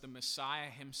and was the Messiah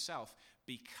himself,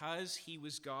 because he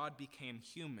was God, became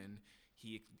human,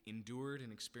 he endured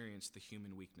and experienced the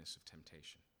human weakness of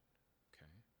temptation.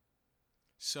 Okay?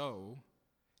 So,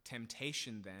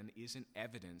 temptation then isn't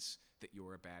evidence that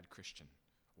you're a bad Christian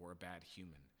or a bad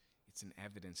human. It's an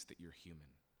evidence that you're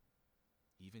human.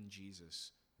 Even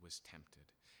Jesus was tempted.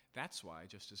 That's why,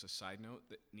 just as a side note,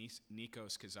 that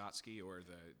Nikos Kazatski, or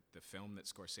the film that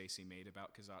Scorsese made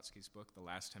about Kazatsky's book, The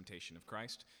Last Temptation of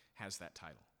Christ, has that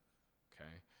title.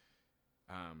 Okay?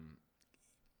 I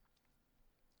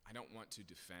don't want to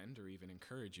defend or even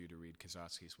encourage you to read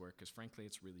Kazatsky's work, because frankly,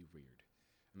 it's really weird.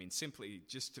 I mean, simply,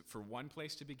 for one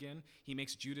place to begin, he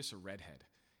makes Judas a redhead,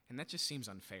 and that just seems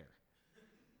unfair.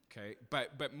 Okay?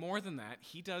 But more than that,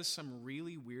 he does some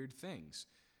really weird things.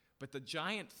 But the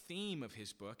giant theme of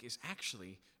his book is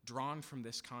actually drawn from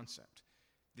this concept.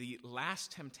 The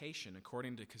last temptation,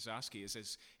 according to Kazatsky, is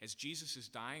as Jesus is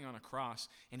dying on a cross,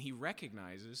 and he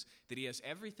recognizes that he has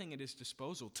everything at his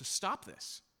disposal to stop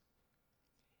this.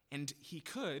 And he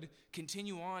could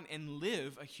continue on and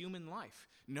live a human life,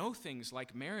 know things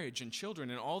like marriage and children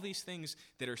and all these things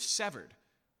that are severed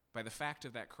by the fact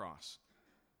of that cross.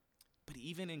 But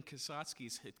even in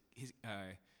Kazatsky's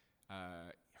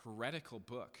heretical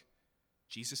book,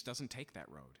 Jesus doesn't take that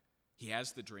road. He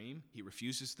has the dream, he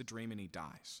refuses the dream, and he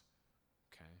dies.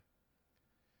 Okay?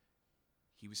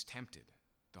 He was tempted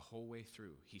the whole way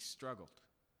through. He struggled.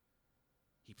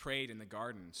 He prayed in the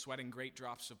garden, sweating great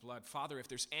drops of blood. "Father, if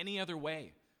there's any other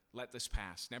way, let this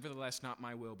pass. Nevertheless, not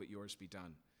my will, but yours be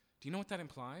done." Do you know what that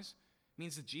implies? It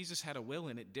means that Jesus had a will,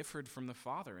 and it differed from the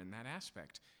Father in that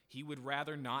aspect. He would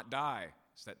rather not die.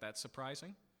 Is that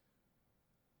surprising?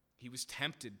 He was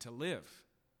tempted to live.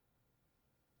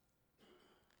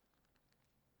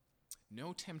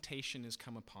 No temptation has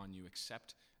come upon you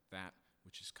except that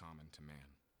which is common to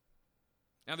man.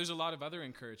 Now, there's a lot of other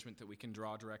encouragement that we can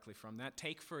draw directly from that.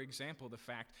 Take, for example, the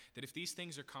fact that if these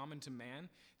things are common to man,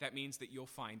 that means that you'll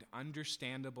find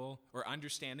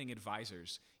understanding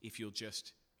advisors if you'll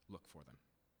just look for them.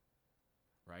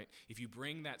 Right? If you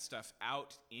bring that stuff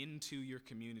out into your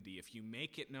community, if you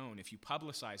make it known, if you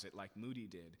publicize it like Moody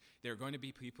did, there are going to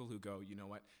be people who go, you know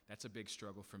what, that's a big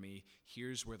struggle for me.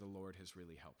 Here's where the Lord has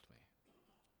really helped me.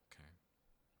 Okay.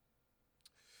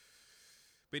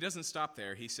 But he doesn't stop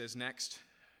there. He says next,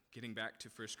 getting back to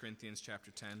 1 Corinthians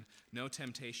chapter 10, no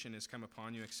temptation has come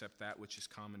upon you except that which is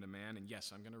common to man. And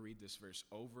yes, I'm going to read this verse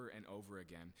over and over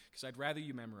again because I'd rather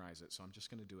you memorize it, so I'm just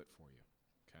going to do it for you.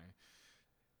 Okay.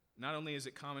 Not only is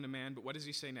it common to man, but what does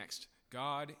he say next?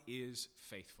 God is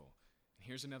faithful. And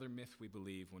here's another myth we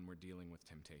believe when we're dealing with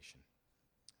temptation.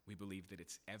 We believe that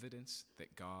it's evidence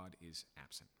that God is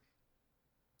absent.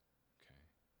 Okay.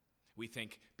 We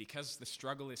think because the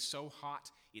struggle is so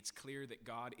hot, it's clear that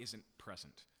God isn't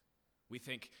present. We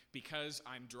think because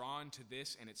I'm drawn to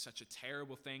this and it's such a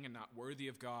terrible thing and not worthy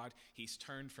of God, he's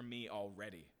turned from me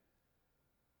already.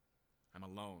 I'm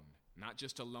alone. Not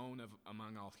just alone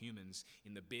among all humans.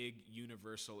 In the big,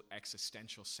 universal,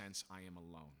 existential sense, I am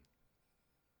alone.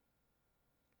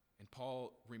 And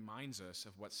Paul reminds us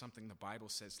of what something the Bible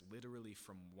says literally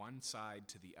from one side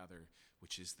to the other,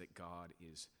 which is that God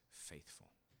is faithful.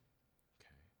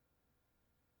 Okay.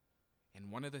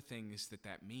 And one of the things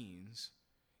that means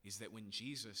is that when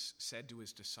Jesus said to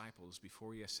his disciples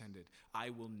before he ascended, I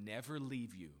will never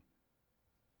leave you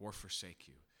or forsake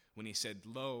you, when he said,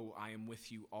 lo, I am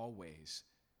with you always,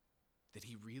 that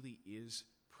he really is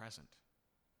present,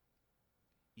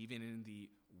 even in the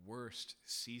worst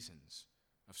seasons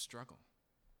of struggle.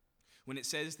 When it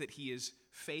says that he is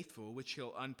faithful, which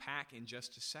he'll unpack in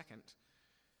just a second,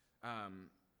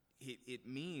 it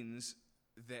means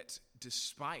that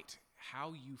despite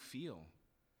how you feel,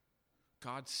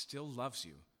 God still loves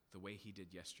you the way he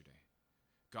did yesterday.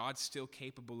 God's still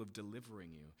capable of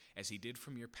delivering you, as he did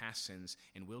from your past sins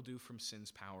and will do from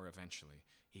sin's power eventually.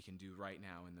 He can do right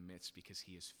now in the midst because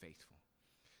he is faithful.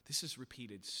 This is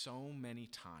repeated so many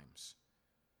times,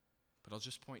 but I'll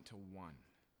just point to one.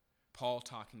 Paul,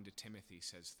 talking to Timothy,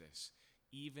 says this,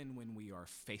 even when we are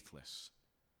faithless,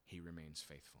 he remains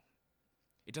faithful.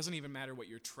 It doesn't even matter what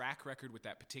your track record with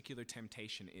that particular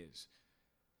temptation is.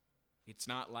 It's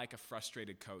not like a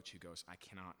frustrated coach who goes, I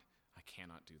cannot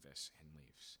do this, and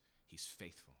leaves. He's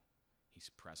faithful. He's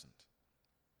present.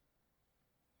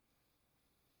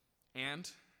 And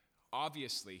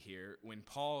obviously here, when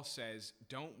Paul says,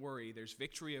 don't worry, there's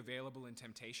victory available in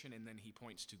temptation, and then he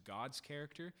points to God's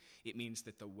character, it means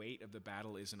that the weight of the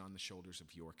battle isn't on the shoulders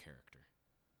of your character.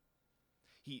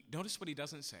 Notice what he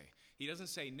doesn't say. He doesn't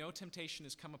say, no temptation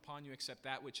has come upon you except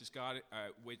that which is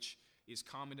which is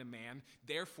common to man.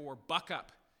 Therefore, buck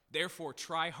up. Therefore,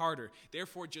 try harder.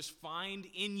 Therefore, just find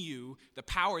in you the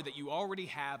power that you already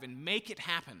have and make it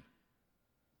happen.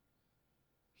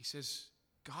 He says,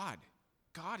 God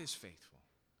is faithful.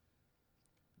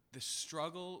 The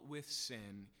struggle with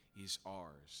sin is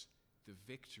ours. The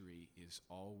victory is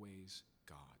always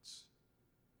God's.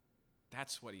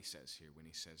 That's what he says here when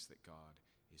he says that God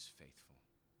is faithful.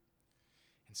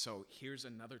 And so here's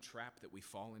another trap that we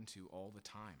fall into all the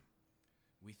time.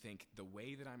 We think the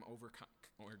way that I'm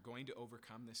going to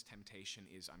overcome this temptation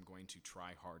is I'm going to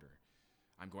try harder.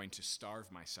 I'm going to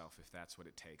starve myself if that's what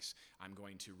it takes. I'm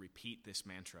going to repeat this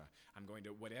mantra. I'm going to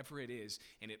whatever it is,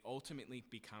 and it ultimately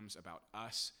becomes about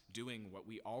us doing what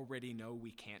we already know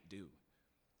we can't do.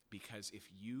 Because if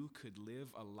you could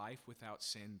live a life without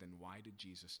sin, then why did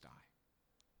Jesus die?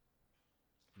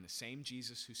 And the same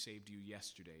Jesus who saved you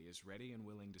yesterday is ready and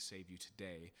willing to save you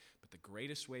today, but the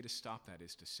greatest way to stop that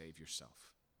is to save yourself.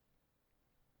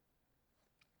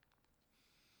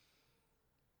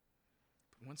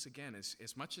 But once again,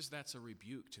 as much as that's a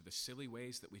rebuke to the silly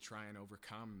ways that we try and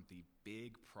overcome the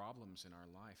big problems in our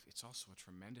life, it's also a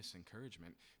tremendous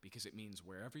encouragement because it means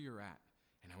wherever you're at,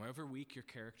 and however weak your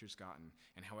character's gotten,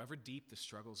 and however deep the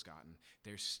struggle's gotten,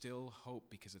 there's still hope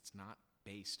because it's not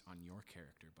based on your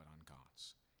character but on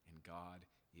God's. And God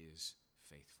is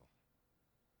faithful.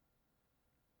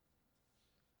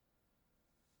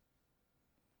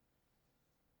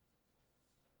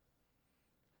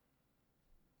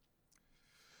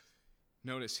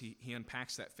 Notice he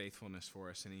unpacks that faithfulness for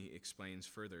us and he explains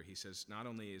further. He says, not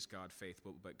only is God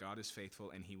faithful, but God is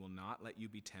faithful and he will not let you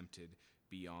be tempted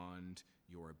beyond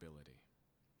your ability.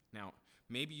 Now,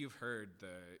 maybe you've heard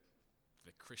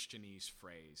the Christianese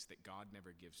phrase that God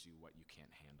never gives you what you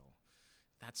can't handle.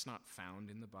 That's not found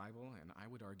in the Bible, and I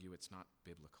would argue it's not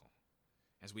biblical.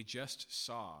 As we just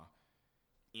saw,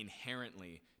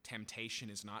 inherently,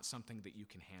 temptation is not something that you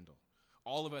can handle.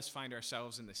 All of us find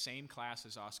ourselves in the same class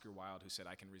as Oscar Wilde, who said,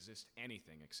 I can resist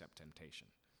anything except temptation.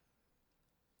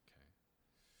 Okay.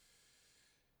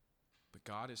 But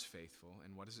God is faithful,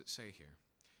 and what does it say here?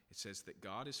 It says that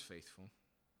God is faithful,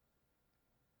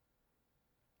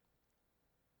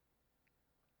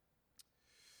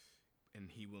 and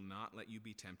he will not let you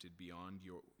be tempted beyond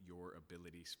your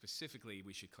ability. Specifically,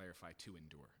 we should clarify, to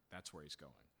endure. That's where he's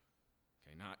going.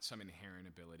 Okay, not some inherent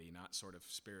ability, not sort of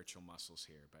spiritual muscles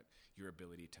here, but your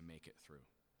ability to make it through.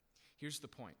 Here's the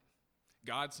point.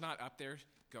 God's not up there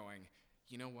going,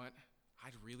 you know what?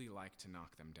 I'd really like to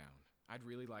knock them down. I'd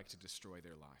really like to destroy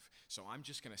their life. So I'm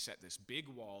just going to set this big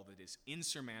wall that is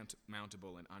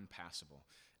insurmountable and unpassable.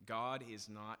 God is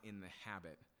not in the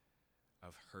habit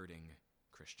of hurting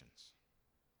Christians.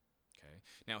 Okay?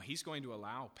 Now, he's going to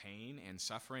allow pain and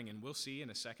suffering, and we'll see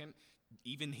in a second,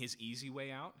 even his easy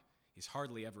way out is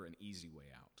hardly ever an easy way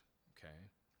out, okay?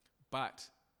 But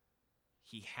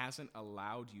he hasn't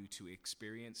allowed you to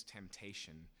experience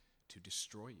temptation to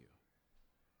destroy you.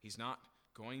 He's not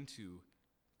going to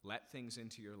let things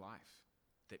into your life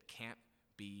that can't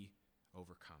be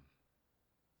overcome.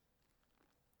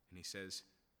 And he says,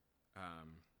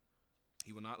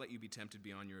 he will not let you be tempted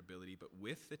beyond your ability, but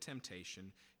with the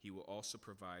temptation, he will also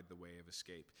provide the way of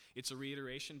escape. It's a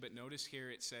reiteration, but notice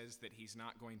here it says that he's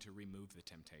not going to remove the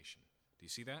temptation. Do you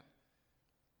see that?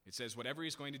 It says whatever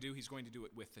he's going to do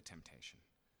it with the temptation.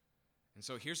 And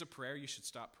so here's a prayer you should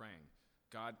stop praying.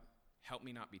 God, help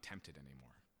me not be tempted anymore.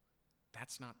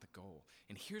 That's not the goal.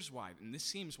 And here's why. And this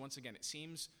seems, once again, it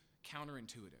seems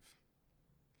counterintuitive.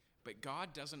 But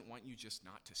God doesn't want you just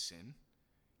not to sin.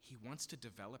 He wants to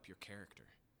develop your character.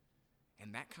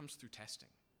 And that comes through testing.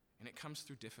 And it comes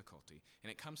through difficulty. And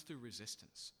it comes through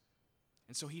resistance.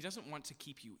 And so he doesn't want to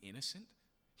keep you innocent.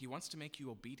 He wants to make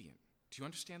you obedient. Do you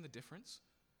understand the difference?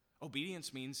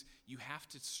 Obedience means you have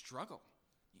to struggle.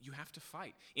 You have to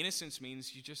fight. Innocence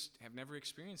means you just have never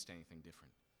experienced anything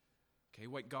different. Okay,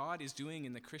 what God is doing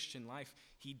in the Christian life,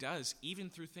 he does even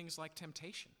through things like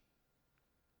temptation.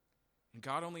 And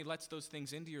God only lets those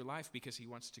things into your life because he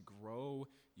wants to grow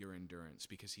your endurance,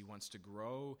 because he wants to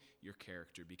grow your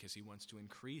character, because he wants to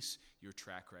increase your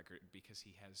track record, because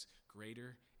he has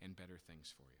greater and better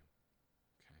things for you.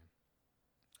 Okay.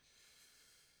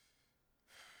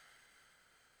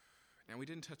 Now, we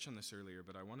didn't touch on this earlier,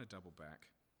 but I want to double back.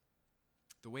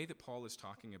 The way that Paul is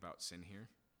talking about sin here,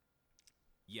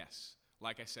 yes,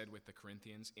 like I said with the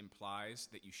Corinthians, implies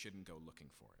that you shouldn't go looking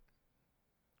for it.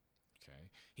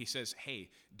 Okay. He says, hey,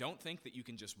 don't think that you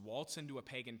can just waltz into a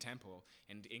pagan temple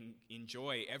and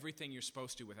enjoy everything you're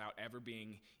supposed to without ever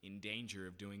being in danger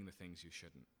of doing the things you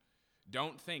shouldn't.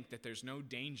 Don't think that there's no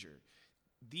danger.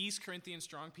 These Corinthian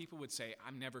strong people would say,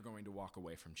 I'm never going to walk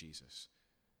away from Jesus.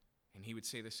 And he would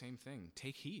say the same thing,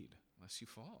 take heed lest you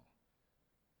fall.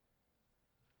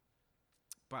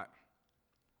 But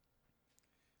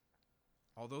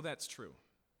although that's true,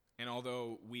 and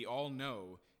although we all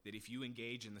know that if you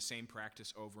engage in the same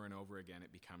practice over and over again,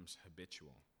 it becomes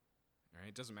habitual. Right?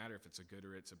 It doesn't matter if it's a good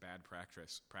or it's a bad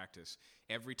practice.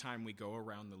 Every time we go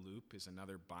around the loop is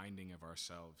another binding of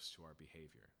ourselves to our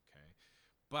behavior. Okay?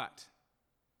 But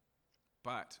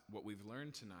what we've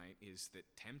learned tonight is that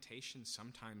temptation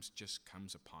sometimes just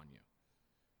comes upon you.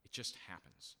 It just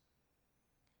happens.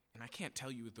 And I can't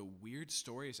tell you the weird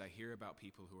stories I hear about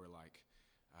people who are like,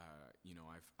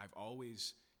 I've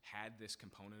always had this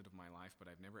component of my life, but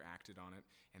I've never acted on it,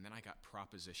 and then I got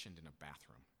propositioned in a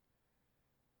bathroom.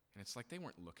 And it's like they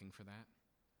weren't looking for that.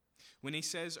 When he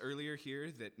says earlier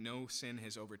here that no sin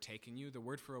has overtaken you, the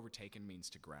word for overtaken means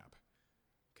to grab.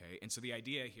 Okay? And so the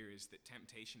idea here is that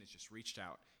temptation has just reached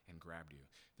out and grabbed you.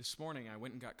 This morning, I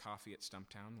went and got coffee at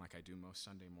Stumptown, like I do most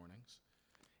Sunday mornings.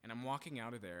 And I'm walking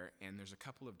out of there, and there's a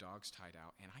couple of dogs tied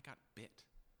out, and I got bit.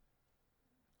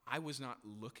 I was not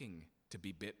looking to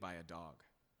be bit by a dog,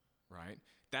 right?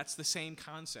 That's the same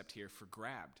concept here for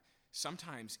grabbed.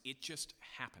 Sometimes it just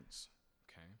happens,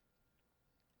 okay?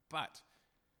 But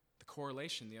the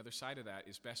correlation, the other side of that,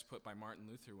 is best put by Martin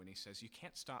Luther when he says, you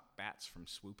can't stop bats from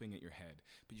swooping at your head,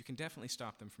 but you can definitely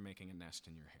stop them from making a nest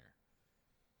in your hair,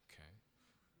 okay?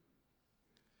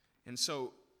 And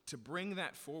so to bring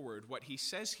that forward, what he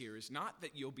says here is not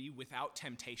that you'll be without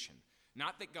temptation,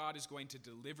 not that God is going to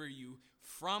deliver you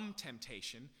from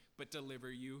temptation, but deliver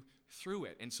you through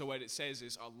it. And so what it says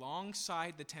is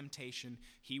alongside the temptation,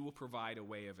 he will provide a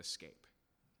way of escape.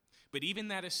 But even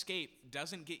that escape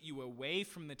doesn't get you away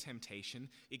from the temptation,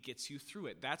 it gets you through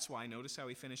it. That's why, notice how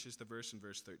he finishes the verse in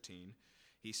verse 13.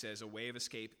 He says, a way of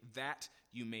escape that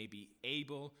you may be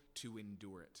able to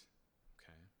endure it.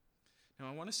 Okay. Now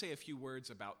I want to say a few words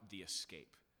about the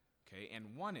escape. Okay.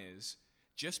 And one is,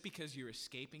 Just because you're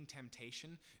escaping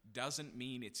temptation doesn't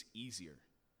mean it's easier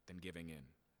than giving in.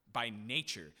 By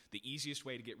nature, the easiest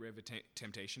way to get rid of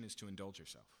temptation is to indulge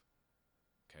yourself.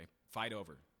 Okay? Fight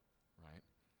over, right?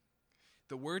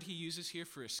 The word he uses here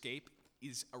for escape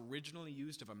is originally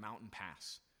used of a mountain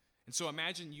pass. And so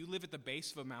imagine you live at the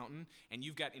base of a mountain and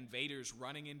you've got invaders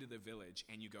running into the village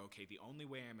and you go, okay, the only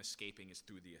way I'm escaping is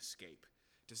through the escape.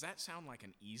 Does that sound like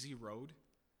an easy road?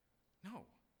 No.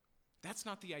 That's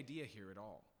not the idea here at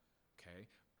all. Okay?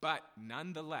 But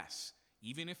nonetheless,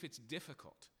 even if it's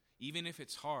difficult, even if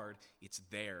it's hard, it's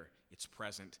there, it's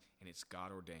present, and it's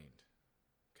God ordained.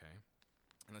 Okay?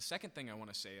 And the second thing I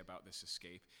want to say about this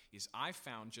escape is I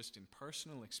found just in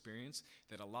personal experience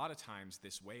that a lot of times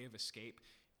this way of escape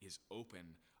is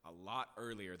open a lot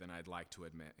earlier than I'd like to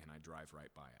admit, and I drive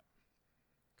right by it.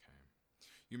 Okay.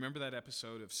 You remember that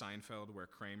episode of Seinfeld where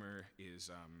Kramer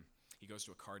he goes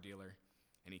to a car dealer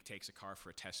and he takes a car for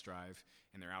a test drive,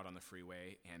 and they're out on the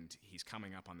freeway, and he's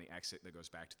coming up on the exit that goes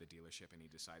back to the dealership, and he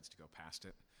decides to go past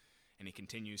it. And he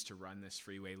continues to run this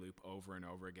freeway loop over and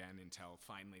over again until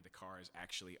finally the car is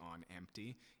actually on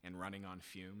empty and running on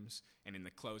fumes. And in the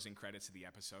closing credits of the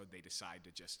episode, they decide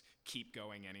to just keep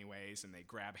going anyways, and they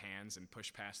grab hands and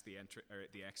push past the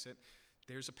exit.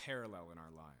 There's a parallel in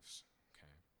our lives.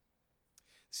 Okay.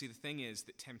 See, the thing is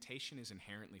that temptation is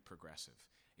inherently progressive.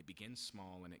 It begins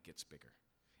small and it gets bigger.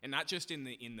 And not just in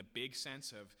the big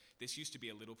sense of this used to be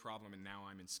a little problem and now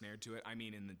I'm ensnared to it. I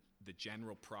mean in the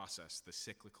general process, the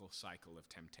cyclical cycle of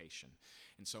temptation.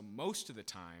 And so most of the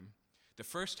time, the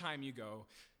first time you go,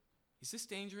 is this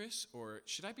dangerous? Or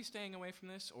should I be staying away from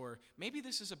this? Or maybe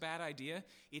this is a bad idea.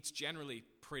 It's generally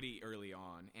pretty early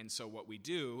on. And so what we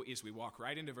do is we walk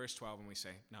right into verse 12 and we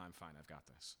say, no, I'm fine, I've got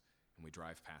this. And we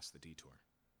drive past the detour.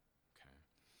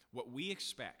 What we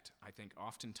expect, I think,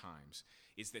 oftentimes,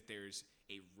 is that there's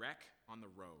a wreck on the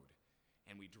road,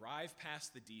 and we drive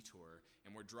past the detour,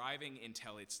 and we're driving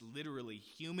until it's literally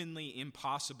humanly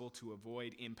impossible to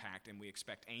avoid impact, and we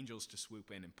expect angels to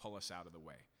swoop in and pull us out of the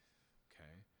way.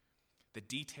 Okay? The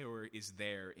detour is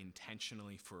there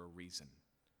intentionally for a reason.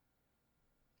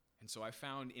 And so I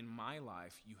found in my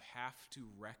life, you have to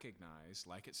recognize,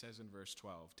 like it says in verse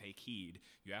 12, take heed.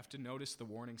 You have to notice the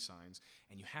warning signs,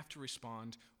 and you have to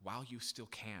respond while you still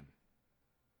can.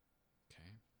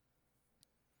 Okay?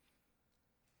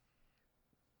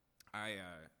 I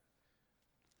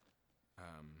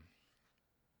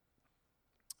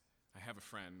have a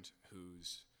friend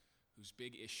whose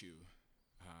big issue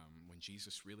when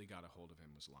Jesus really got a hold of him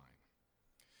was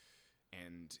lying.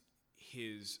 And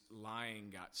his lying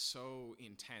got so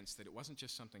intense that it wasn't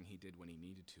just something he did when he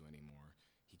needed to anymore.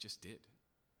 He just did.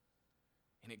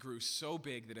 And it grew so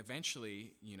big that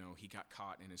eventually, he got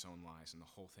caught in his own lies and the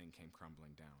whole thing came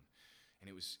crumbling down. And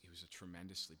it was a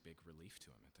tremendously big relief to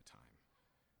him at the time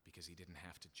because he didn't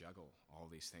have to juggle all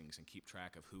these things and keep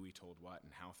track of who he told what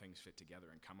and how things fit together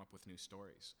and come up with new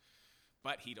stories.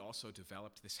 But he'd also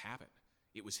developed this habit.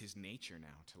 It was his nature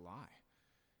now to lie.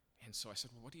 And so I said,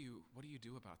 well, what do you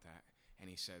do about that? And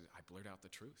he said, I blurt out the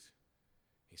truth.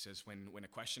 He says, when a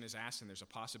question is asked and there's a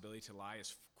possibility to lie,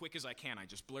 as quick as I can, I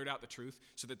just blurt out the truth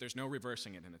so that there's no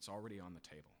reversing it and it's already on the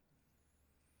table.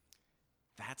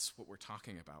 That's what we're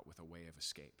talking about with a way of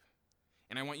escape.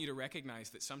 And I want you to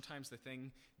recognize that sometimes the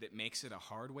thing that makes it a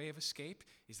hard way of escape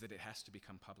is that it has to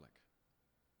become public.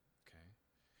 Okay?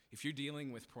 If you're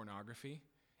dealing with pornography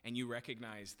and you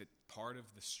recognize that part of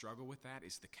the struggle with that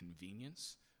is the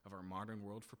convenience of our modern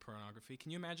world for pornography. Can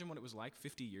you imagine what it was like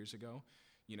 50 years ago?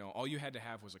 All you had to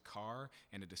have was a car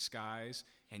and a disguise,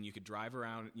 and you could drive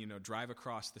around, drive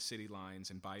across the city lines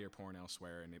and buy your porn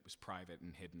elsewhere, and it was private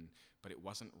and hidden, but it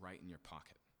wasn't right in your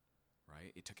pocket,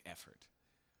 right? It took effort.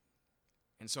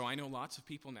 And so I know lots of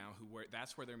people now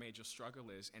that's where their major struggle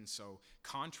is, and so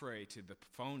contrary to the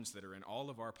phones that are in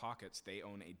all of our pockets, they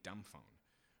own a dumb phone,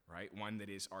 right? One that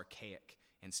is archaic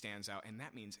and stands out. And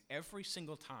that means every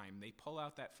single time they pull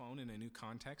out that phone in a new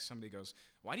context, somebody goes,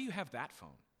 why do you have that phone?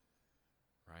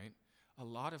 Right? A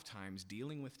lot of times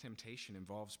dealing with temptation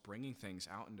involves bringing things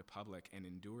out into public and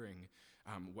enduring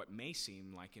what may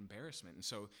seem like embarrassment. And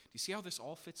so do you see how this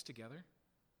all fits together?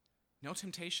 No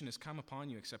temptation has come upon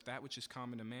you except that which is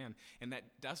common to man. And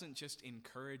that doesn't just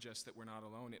encourage us that we're not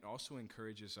alone. It also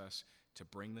encourages us to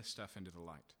bring this stuff into the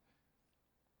light.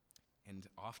 And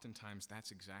oftentimes, that's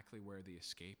exactly where the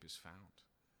escape is found.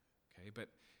 Okay,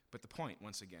 but the point,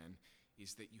 once again,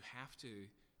 is that you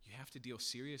have to deal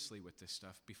seriously with this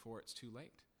stuff before it's too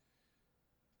late.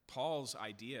 Paul's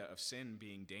idea of sin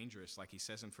being dangerous, like he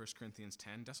says in 1 Corinthians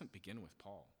 10, doesn't begin with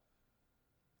Paul.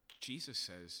 Jesus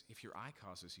says, if your eye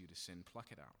causes you to sin,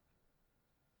 pluck it out.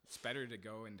 It's better to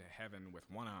go into heaven with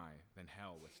one eye than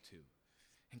hell with two.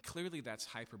 And clearly that's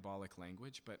hyperbolic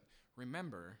language, but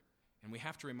remember, and we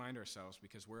have to remind ourselves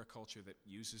because we're a culture that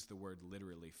uses the word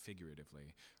literally,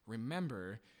 figuratively,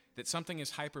 remember that something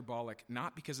is hyperbolic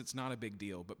not because it's not a big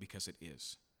deal, but because it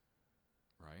is,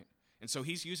 right? And so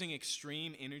he's using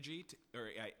extreme imagery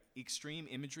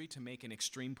to make an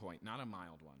extreme point, not a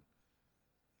mild one.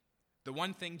 The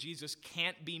one thing Jesus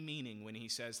can't be meaning when he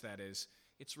says that is,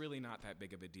 it's really not that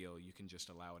big of a deal. You can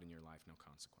just allow it in your life, no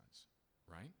consequence,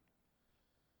 right?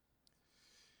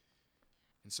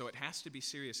 And so it has to be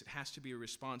serious. It has to be a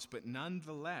response. But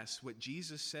nonetheless, what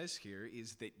Jesus says here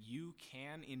is that you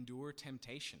can endure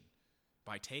temptation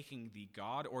by taking the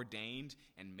God-ordained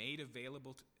and made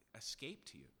available escape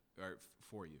to you, or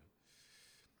for you.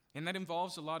 And that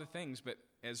involves a lot of things, but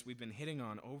as we've been hitting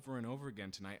on over and over again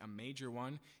tonight, a major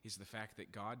one is the fact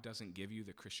that God doesn't give you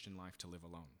the Christian life to live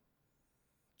alone.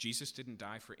 Jesus didn't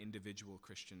die for individual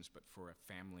Christians, but for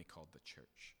a family called the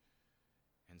church.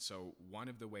 And so one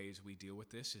of the ways we deal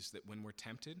with this is that when we're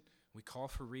tempted, we call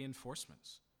for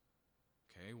reinforcements.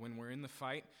 Okay? When we're in the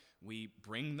fight, we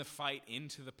bring the fight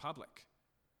into the public.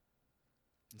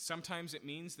 And sometimes it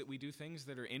means that we do things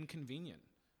that are inconvenient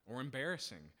or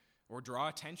embarrassing or draw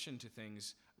attention to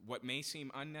things, what may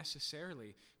seem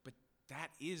unnecessarily, but that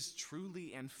is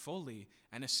truly and fully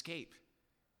an escape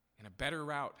and a better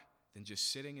route than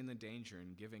just sitting in the danger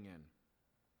and giving in.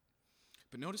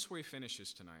 But notice where he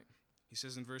finishes tonight. He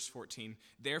says in verse 14,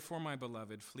 "Therefore, my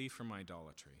beloved, flee from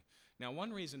idolatry." Now,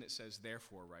 one reason it says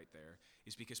therefore right there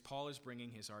is because Paul is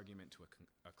bringing his argument to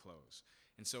a close.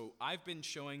 And so I've been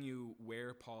showing you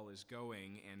where Paul is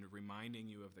going and reminding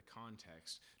you of the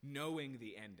context, knowing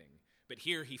the ending. But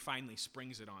here he finally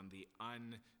springs it on the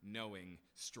unknowing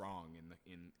strong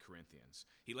in Corinthians.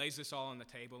 He lays this all on the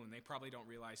table, and they probably don't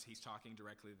realize he's talking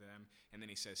directly to them. And then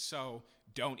he says, so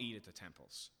don't eat at the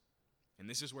temples. And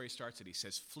this is where he starts it. He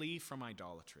says, flee from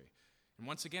idolatry. And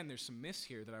once again, there's some myths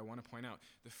here that I want to point out.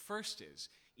 The first is,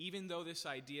 even though this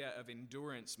idea of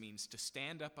endurance means to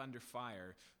stand up under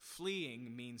fire,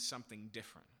 fleeing means something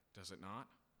different, does it not?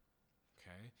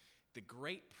 Okay? The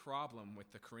great problem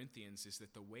with the Corinthians is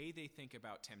that the way they think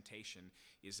about temptation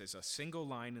is as a single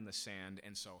line in the sand,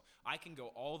 and so I can go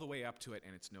all the way up to it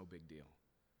and it's no big deal.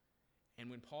 And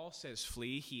when Paul says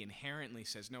flee, he inherently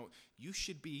says, no, you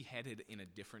should be headed in a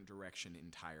different direction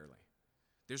entirely.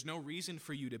 There's no reason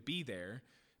for you to be there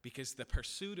because the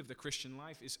pursuit of the Christian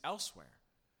life is elsewhere.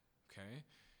 Okay?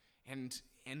 And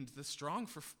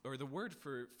the word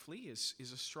for flee is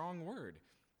a strong word.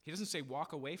 He doesn't say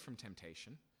walk away from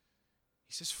temptation.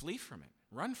 He says flee from it,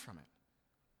 run from it.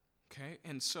 Okay?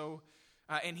 And so,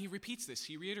 and he repeats this,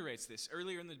 he reiterates this.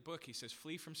 Earlier in the book, he says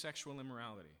flee from sexual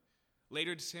immorality.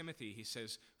 Later to Timothy, he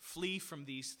says flee from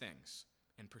these things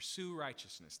and pursue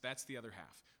righteousness. That's the other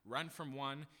half. Run from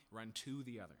one, run to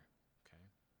the other. Okay?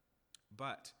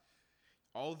 But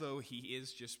although he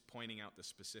is just pointing out the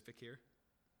specific here,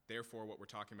 therefore what we're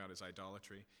talking about is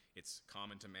idolatry. It's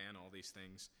common to man, all these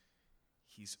things.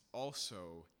 He's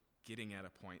also getting at a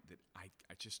point that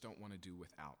I just don't want to do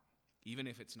without, even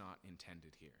if it's not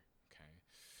intended here. Okay?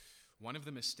 One of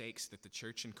the mistakes that the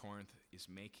church in Corinth is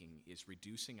making is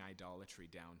reducing idolatry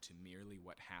down to merely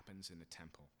what happens in the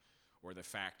temple, or the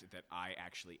fact that I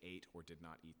actually ate or did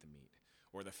not eat the meat,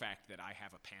 or the fact that I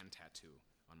have a pan tattoo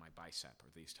on my bicep,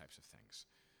 or these types of things.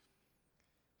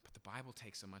 But the Bible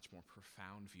takes a much more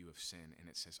profound view of sin, and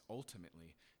it says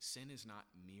ultimately, sin is not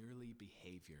merely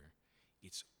behavior,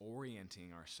 it's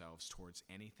orienting ourselves towards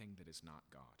anything that is not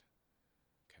God.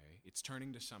 Okay? It's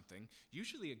turning to something,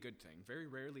 usually a good thing, very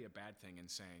rarely a bad thing, and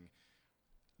saying,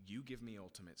 you give me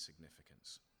ultimate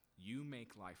significance. You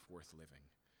make life worth living.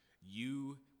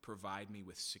 You provide me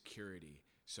with security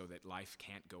so that life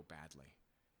can't go badly.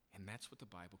 And that's what the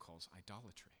Bible calls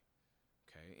idolatry.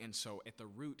 Okay? And so at the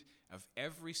root of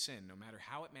every sin, no matter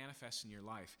how it manifests in your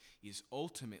life, is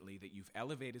ultimately that you've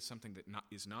elevated something that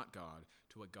is not God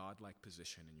to a God-like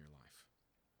position in your life.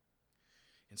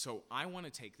 And so I want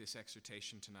to take this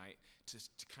exhortation tonight to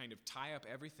kind of tie up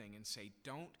everything and say,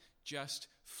 don't just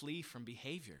flee from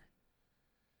behavior.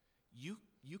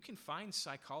 You can find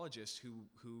psychologists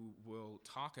who will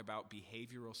talk about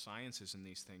behavioral sciences and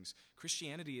these things.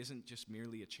 Christianity isn't just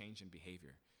merely a change in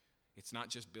behavior. It's not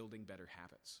just building better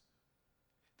habits.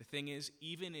 The thing is,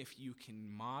 even if you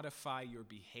can modify your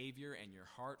behavior and your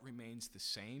heart remains the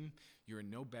same, you're in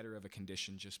no better of a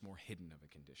condition, just more hidden of a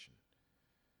condition.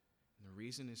 And the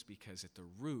reason is because at the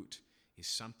root is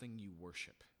something you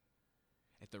worship.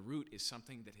 At the root is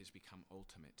something that has become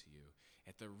ultimate to you.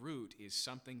 At the root is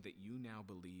something that you now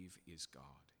believe is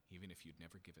God, even if you'd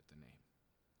never give it the name.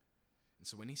 And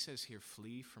so when he says here,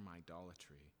 flee from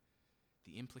idolatry,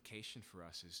 the implication for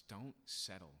us is don't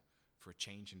settle for a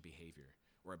change in behavior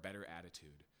or a better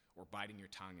attitude or biting your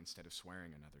tongue instead of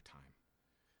swearing another time.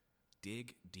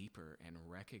 Dig deeper and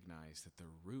recognize that the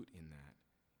root in that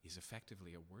is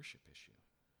effectively a worship issue.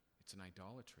 It's an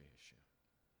idolatry issue.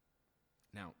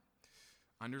 Now,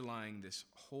 underlying this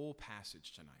whole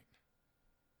passage tonight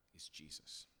is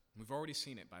Jesus. We've already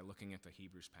seen it by looking at the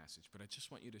Hebrews passage, but I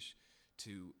just want you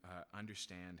to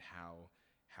understand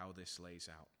how this lays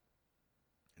out.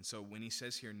 And so when he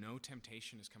says here, no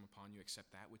temptation has come upon you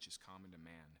except that which is common to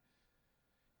man,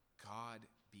 God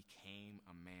became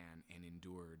a man and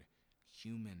endured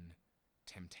human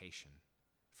temptation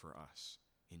for us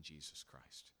in Jesus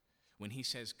Christ. When he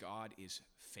says God is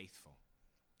faithful,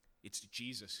 it's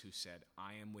Jesus who said,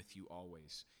 I am with you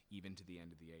always, even to the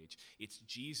end of the age. It's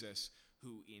Jesus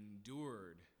who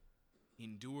endured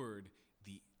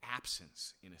the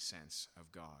absence, in a sense,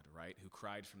 of God, right? Who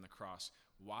cried from the cross,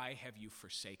 why have you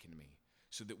forsaken me?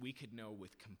 So that we could know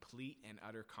with complete and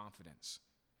utter confidence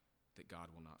that God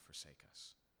will not forsake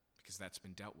us. Because that's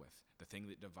been dealt with. The thing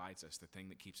that divides us, the thing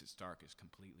that keeps us dark, is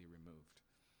completely removed.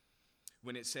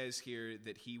 When it says here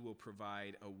that he will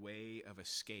provide a way of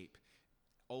escape,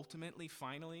 ultimately,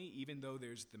 finally, even though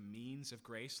there's the means of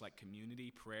grace like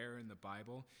community, prayer, in the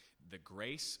Bible, the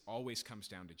grace always comes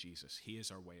down to Jesus. He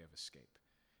is our way of escape.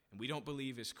 And we don't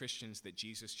believe as Christians that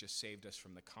Jesus just saved us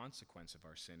from the consequence of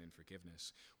our sin and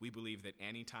forgiveness. We believe that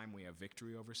anytime we have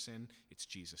victory over sin, it's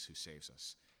Jesus who saves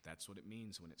us. That's what it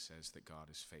means when it says that God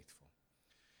is faithful.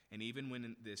 And even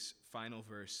when this final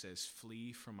verse says,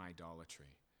 flee from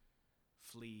idolatry,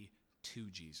 flee to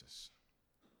Jesus.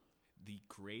 The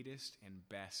greatest and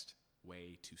best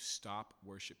way to stop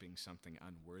worshiping something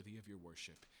unworthy of your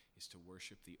worship is to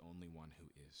worship the only one who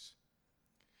is.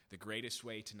 The greatest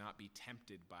way to not be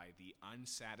tempted by the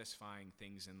unsatisfying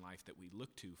things in life that we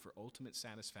look to for ultimate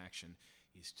satisfaction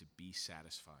is to be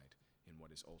satisfied in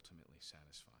what is ultimately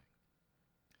satisfying.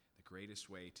 The greatest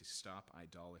way to stop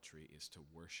idolatry is to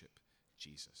worship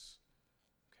Jesus.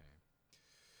 Okay.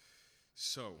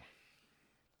 So,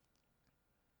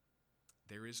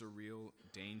 there is a real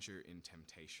danger in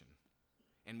temptation.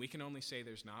 And we can only say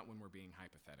there's not when we're being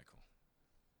hypothetical,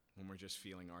 when we're just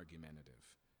feeling argumentative,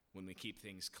 when we keep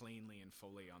things cleanly and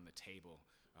fully on the table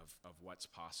of what's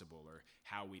possible or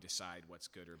how we decide what's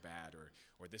good or bad or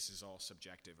this is all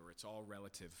subjective or it's all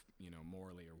relative,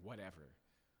 morally or whatever.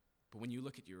 But when you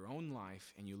look at your own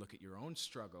life and you look at your own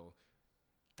struggle,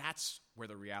 that's where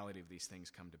the reality of these things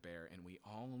come to bear, and we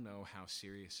all know how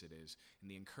serious it is.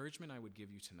 And the encouragement I would give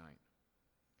you tonight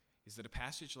is that a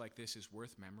passage like this is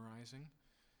worth memorizing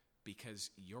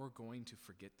because you're going to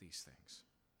forget these things.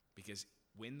 Because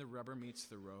when the rubber meets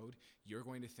the road, you're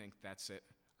going to think, that's it,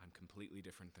 I'm completely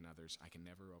different than others, I can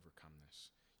never overcome this.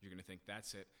 You're going to think,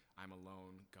 that's it, I'm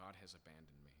alone, God has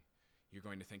abandoned me. You're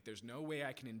going to think, there's no way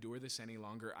I can endure this any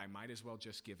longer, I might as well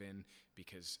just give in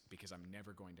because I'm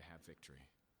never going to have victory.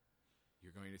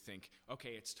 You're going to think,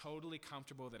 okay, it's totally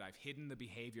comfortable that I've hidden the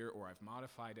behavior or I've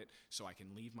modified it so I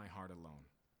can leave my heart alone.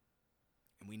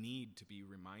 And we need to be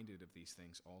reminded of these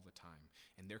things all the time.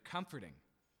 And they're comforting,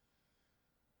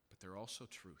 but they're also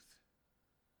truth.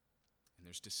 And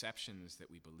there's deceptions that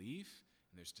we believe,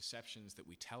 and there's deceptions that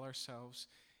we tell ourselves.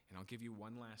 And I'll give you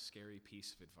one last scary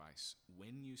piece of advice.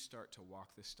 When you start to walk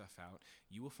this stuff out,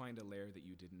 you will find a layer that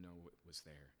you didn't know was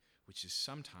there, which is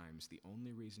sometimes the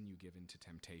only reason you give in to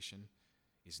temptation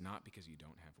is not because you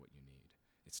don't have what you need.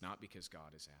 It's not because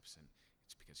God is absent.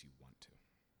 It's because you want to.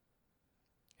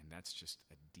 And that's just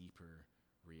a deeper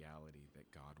reality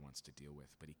that God wants to deal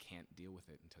with, but he can't deal with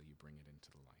it until you bring it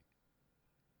into the light.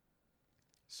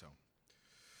 So,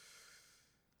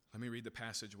 let me read the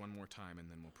passage one more time and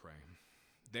then we'll pray.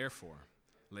 Therefore,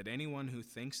 let anyone who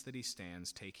thinks that he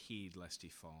stands take heed lest he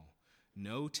fall.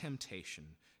 No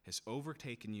temptation has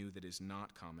overtaken you that is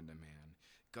not common to man.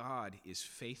 God is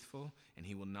faithful, and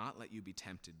he will not let you be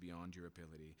tempted beyond your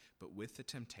ability, but with the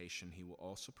temptation he will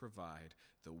also provide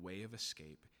the way of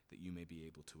escape that you may be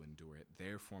able to endure it.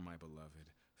 Therefore, my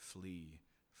beloved, flee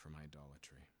from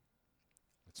idolatry.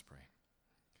 Let's pray.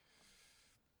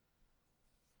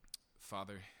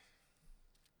 Father,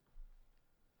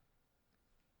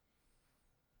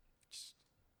 just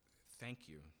thank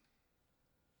you.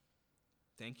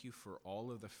 Thank you for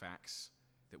all of the facts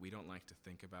that we don't like to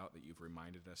think about, that you've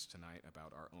reminded us tonight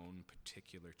about our own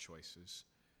particular choices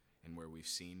and where we've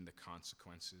seen the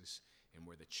consequences and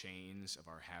where the chains of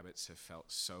our habits have felt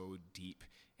so deep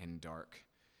and dark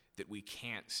that we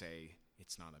can't say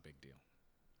it's not a big deal.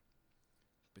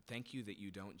 But thank you that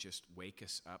you don't just wake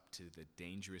us up to the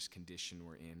dangerous condition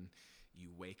we're in. You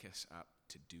wake us up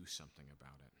to do something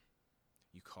about it.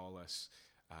 You call us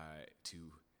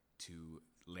to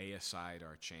lay aside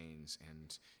our chains,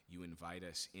 and you invite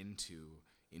us into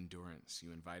endurance.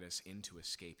 You invite us into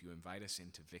escape. You invite us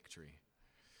into victory.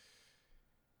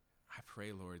 I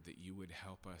pray, Lord, that you would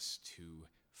help us to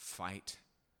fight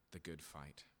the good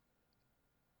fight,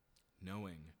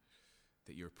 knowing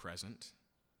that you're present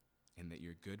and that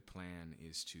your good plan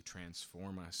is to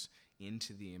transform us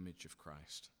into the image of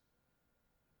Christ.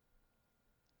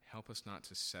 Help us not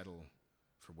to settle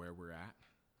for where we're at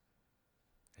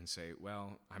and say,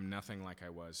 well, I'm nothing like I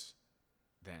was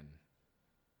then.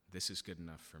 This is good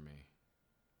enough for me.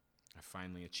 I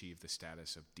finally achieved the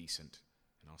status of decent,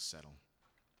 and I'll settle.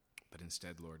 But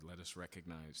instead, Lord, let us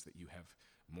recognize that you have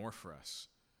more for us.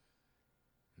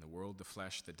 In the world, the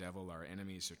flesh, the devil, our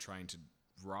enemies are trying to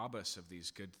rob us of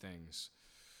these good things.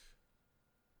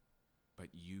 But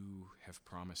you have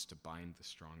promised to bind the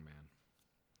strong man.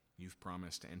 You've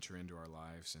promised to enter into our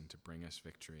lives and to bring us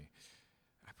victory.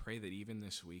 I pray that even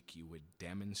this week you would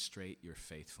demonstrate your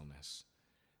faithfulness,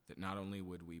 that not only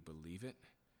would we believe it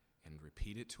and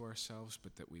repeat it to ourselves,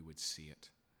 but that we would see it,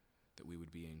 that we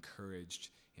would be encouraged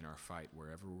in our fight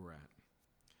wherever we're at.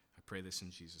 I pray this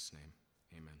in Jesus' name.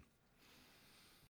 Amen.